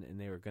came in and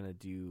they were going to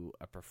do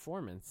a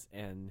performance,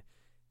 and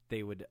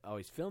they would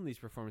always film these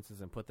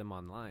performances and put them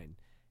online.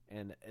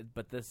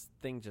 But this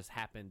thing just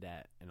happened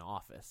at an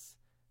office.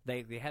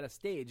 They had a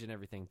stage and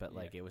everything, but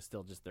like it was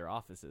still just their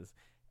offices,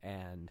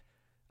 and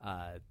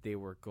they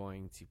were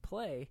going to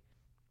play,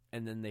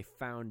 and then they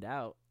found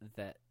out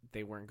that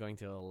they weren't going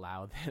to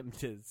allow them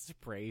to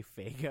spray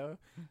Faygo,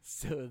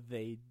 so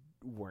they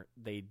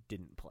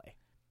didn't play.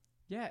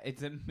 Yeah,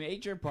 it's a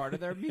major part of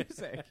their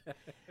music.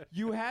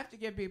 You have to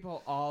get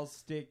people all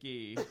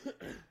sticky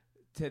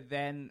to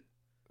then,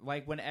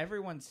 like, when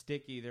everyone's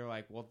sticky, they're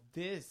like, well,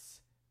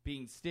 this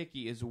being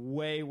sticky is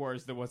way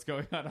worse than what's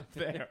going on up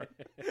there.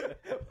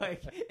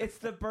 Like, it's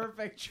the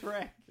perfect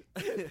trick.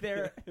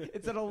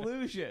 it's an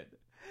illusion.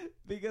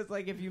 Because,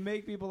 like, if you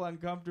make people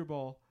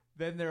uncomfortable,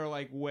 then they're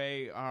like,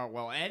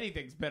 well,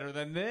 anything's better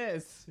than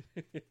this.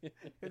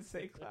 It's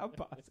St. Cloud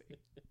Posse.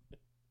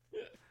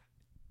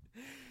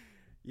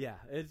 Yeah,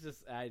 it's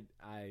just, I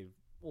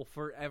will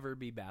forever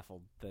be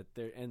baffled that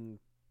they're, and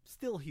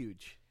still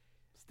huge.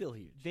 Still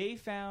huge. They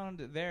found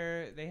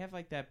they have,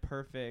 like, that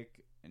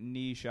perfect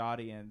niche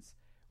audience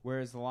where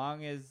as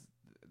long as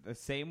the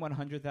same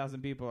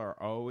 100,000 people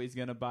are always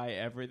going to buy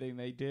everything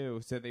they do,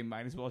 so they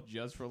might as well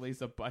just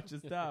release a bunch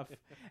of stuff.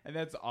 And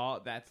that's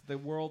the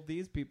world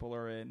these people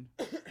are in.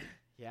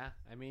 Yeah,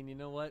 I mean, you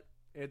know what?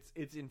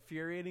 It's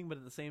infuriating, but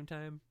at the same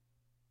time,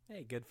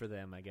 hey, good for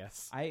them, I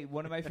guess.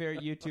 One of my favorite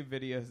YouTube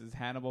videos is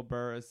Hannibal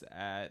Buress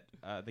at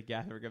the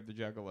Gathering of the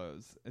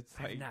Juggalos.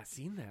 I've not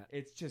seen that.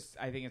 It's just,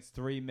 I think it's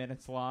 3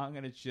 minutes long,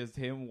 and it's just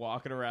him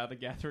walking around the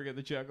Gathering of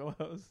the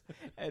Juggalos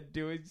and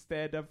doing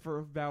stand-up for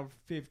about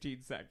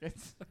 15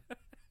 seconds.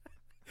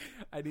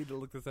 I need to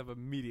look this up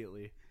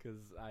immediately,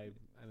 because I'm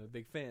a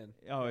big fan.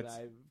 Oh, I'm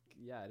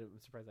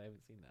surprised I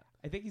haven't seen that.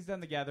 I think he's done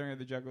the Gathering of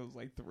the Juggalos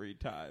like 3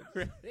 times.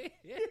 Really?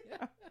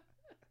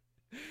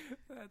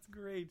 That's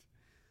great.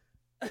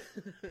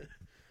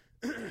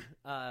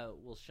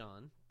 Well,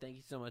 Sean, thank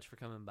you so much for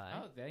coming by.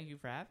 Oh, thank you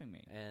for having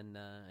me. And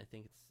I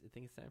think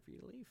it's time for you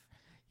to leave.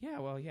 Yeah,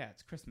 well,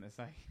 it's Christmas.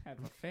 I have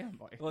a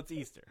family. Well, it's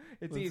Easter.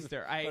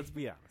 Easter. Let's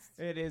be honest.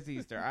 It is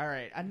Easter. All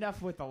right,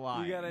 enough with the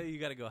lie. You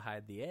gotta go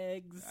hide the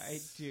eggs. I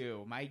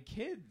do. My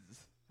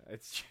kids.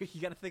 It's true.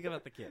 You gotta think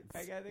about the kids.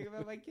 I gotta think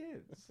about my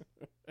kids.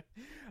 All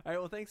right.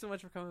 Well, thanks so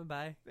much for coming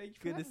by. Thank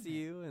you. Good to see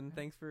you, and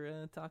thanks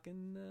for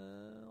talking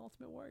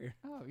Ultimate Warrior.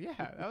 Oh yeah,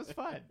 that was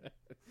fun.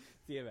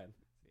 See you, man.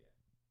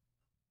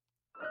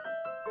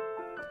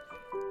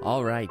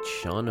 All right,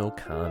 Sean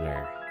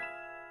O'Connor.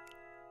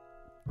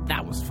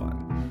 That was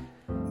fun.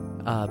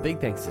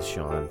 Big thanks to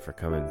Sean for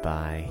coming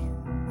by.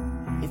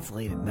 It's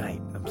late at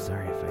night. I'm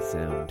sorry if I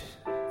sound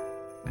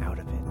out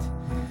of it.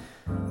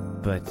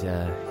 But,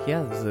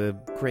 it was a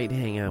great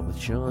hangout with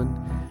Sean.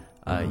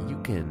 You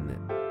can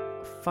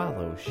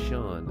follow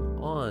Sean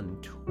on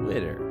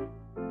Twitter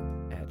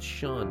at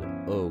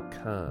Sean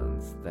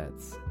O'Cons.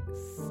 That's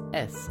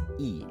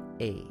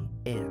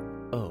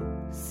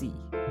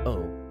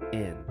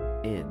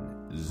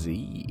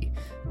SeanoConnz.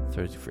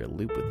 Throws you for a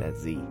loop with that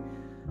Z.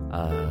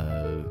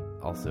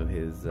 Also,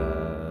 his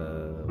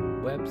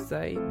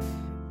website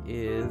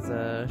is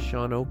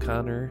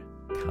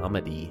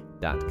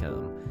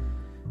SeanO'ConnorComedy.com.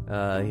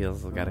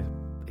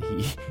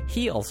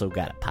 He also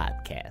got a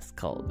podcast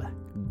called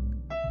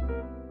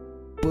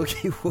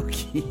Boogie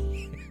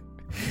Woogie.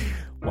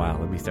 Wow,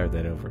 let me start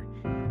that over.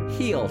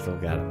 He also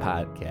got a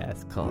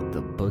podcast called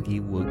the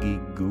Boogie Woogie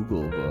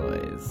Google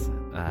Boys.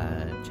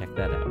 Check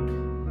that out.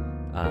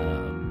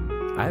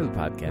 I have a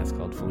podcast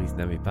called Feliz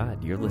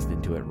Navipod. You're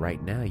listening to it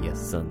right now, you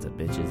sons of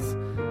bitches.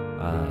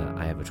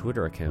 I have a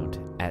Twitter account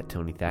at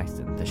Tony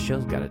Thaxton. The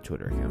show's got a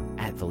Twitter account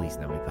at Feliz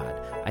Navipod.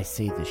 I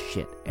say this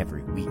shit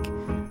every week.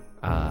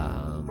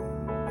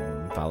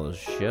 Follow the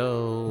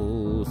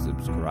show,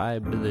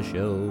 subscribe to the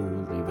show,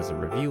 leave us a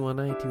review on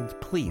iTunes.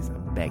 Please,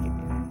 I'm begging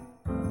you.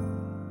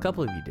 A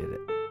couple of you did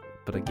it.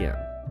 But again,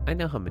 I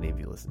know how many of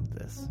you listen to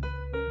this.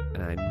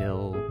 And I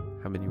know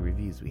how many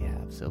reviews we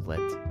have. So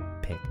let's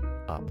pick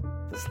up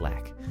the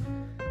slack.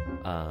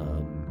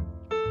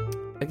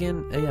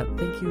 Again,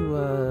 thank you.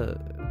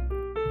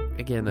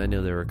 Again, I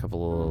know there were a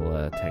couple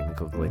of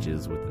technical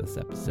glitches with this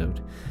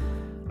episode.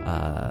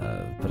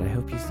 But I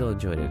hope you still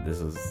enjoyed it.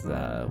 This was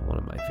one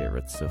of my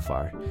favorites so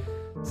far.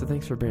 So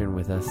thanks for bearing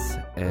with us.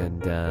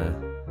 And,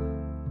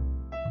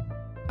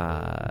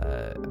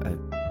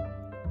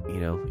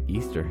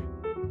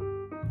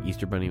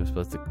 Easter Bunny was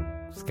supposed to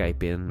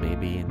Skype in,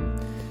 maybe, and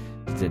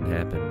it didn't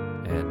happen.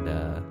 And,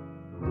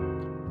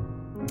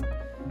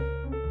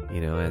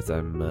 as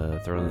I'm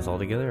throwing this all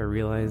together, I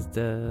realized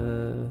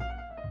the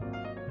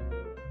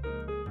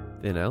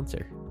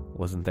announcer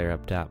wasn't there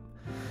up top.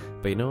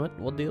 But you know what?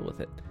 We'll deal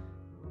with it.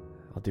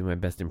 I'll do my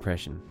best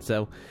impression.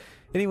 So,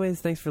 anyways,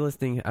 thanks for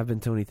listening. I've been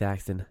Tony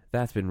Thaxton.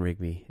 That's been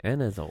Rigby.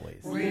 And as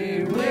always,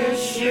 We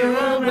wish you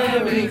a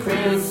Merry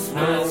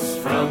Christmas.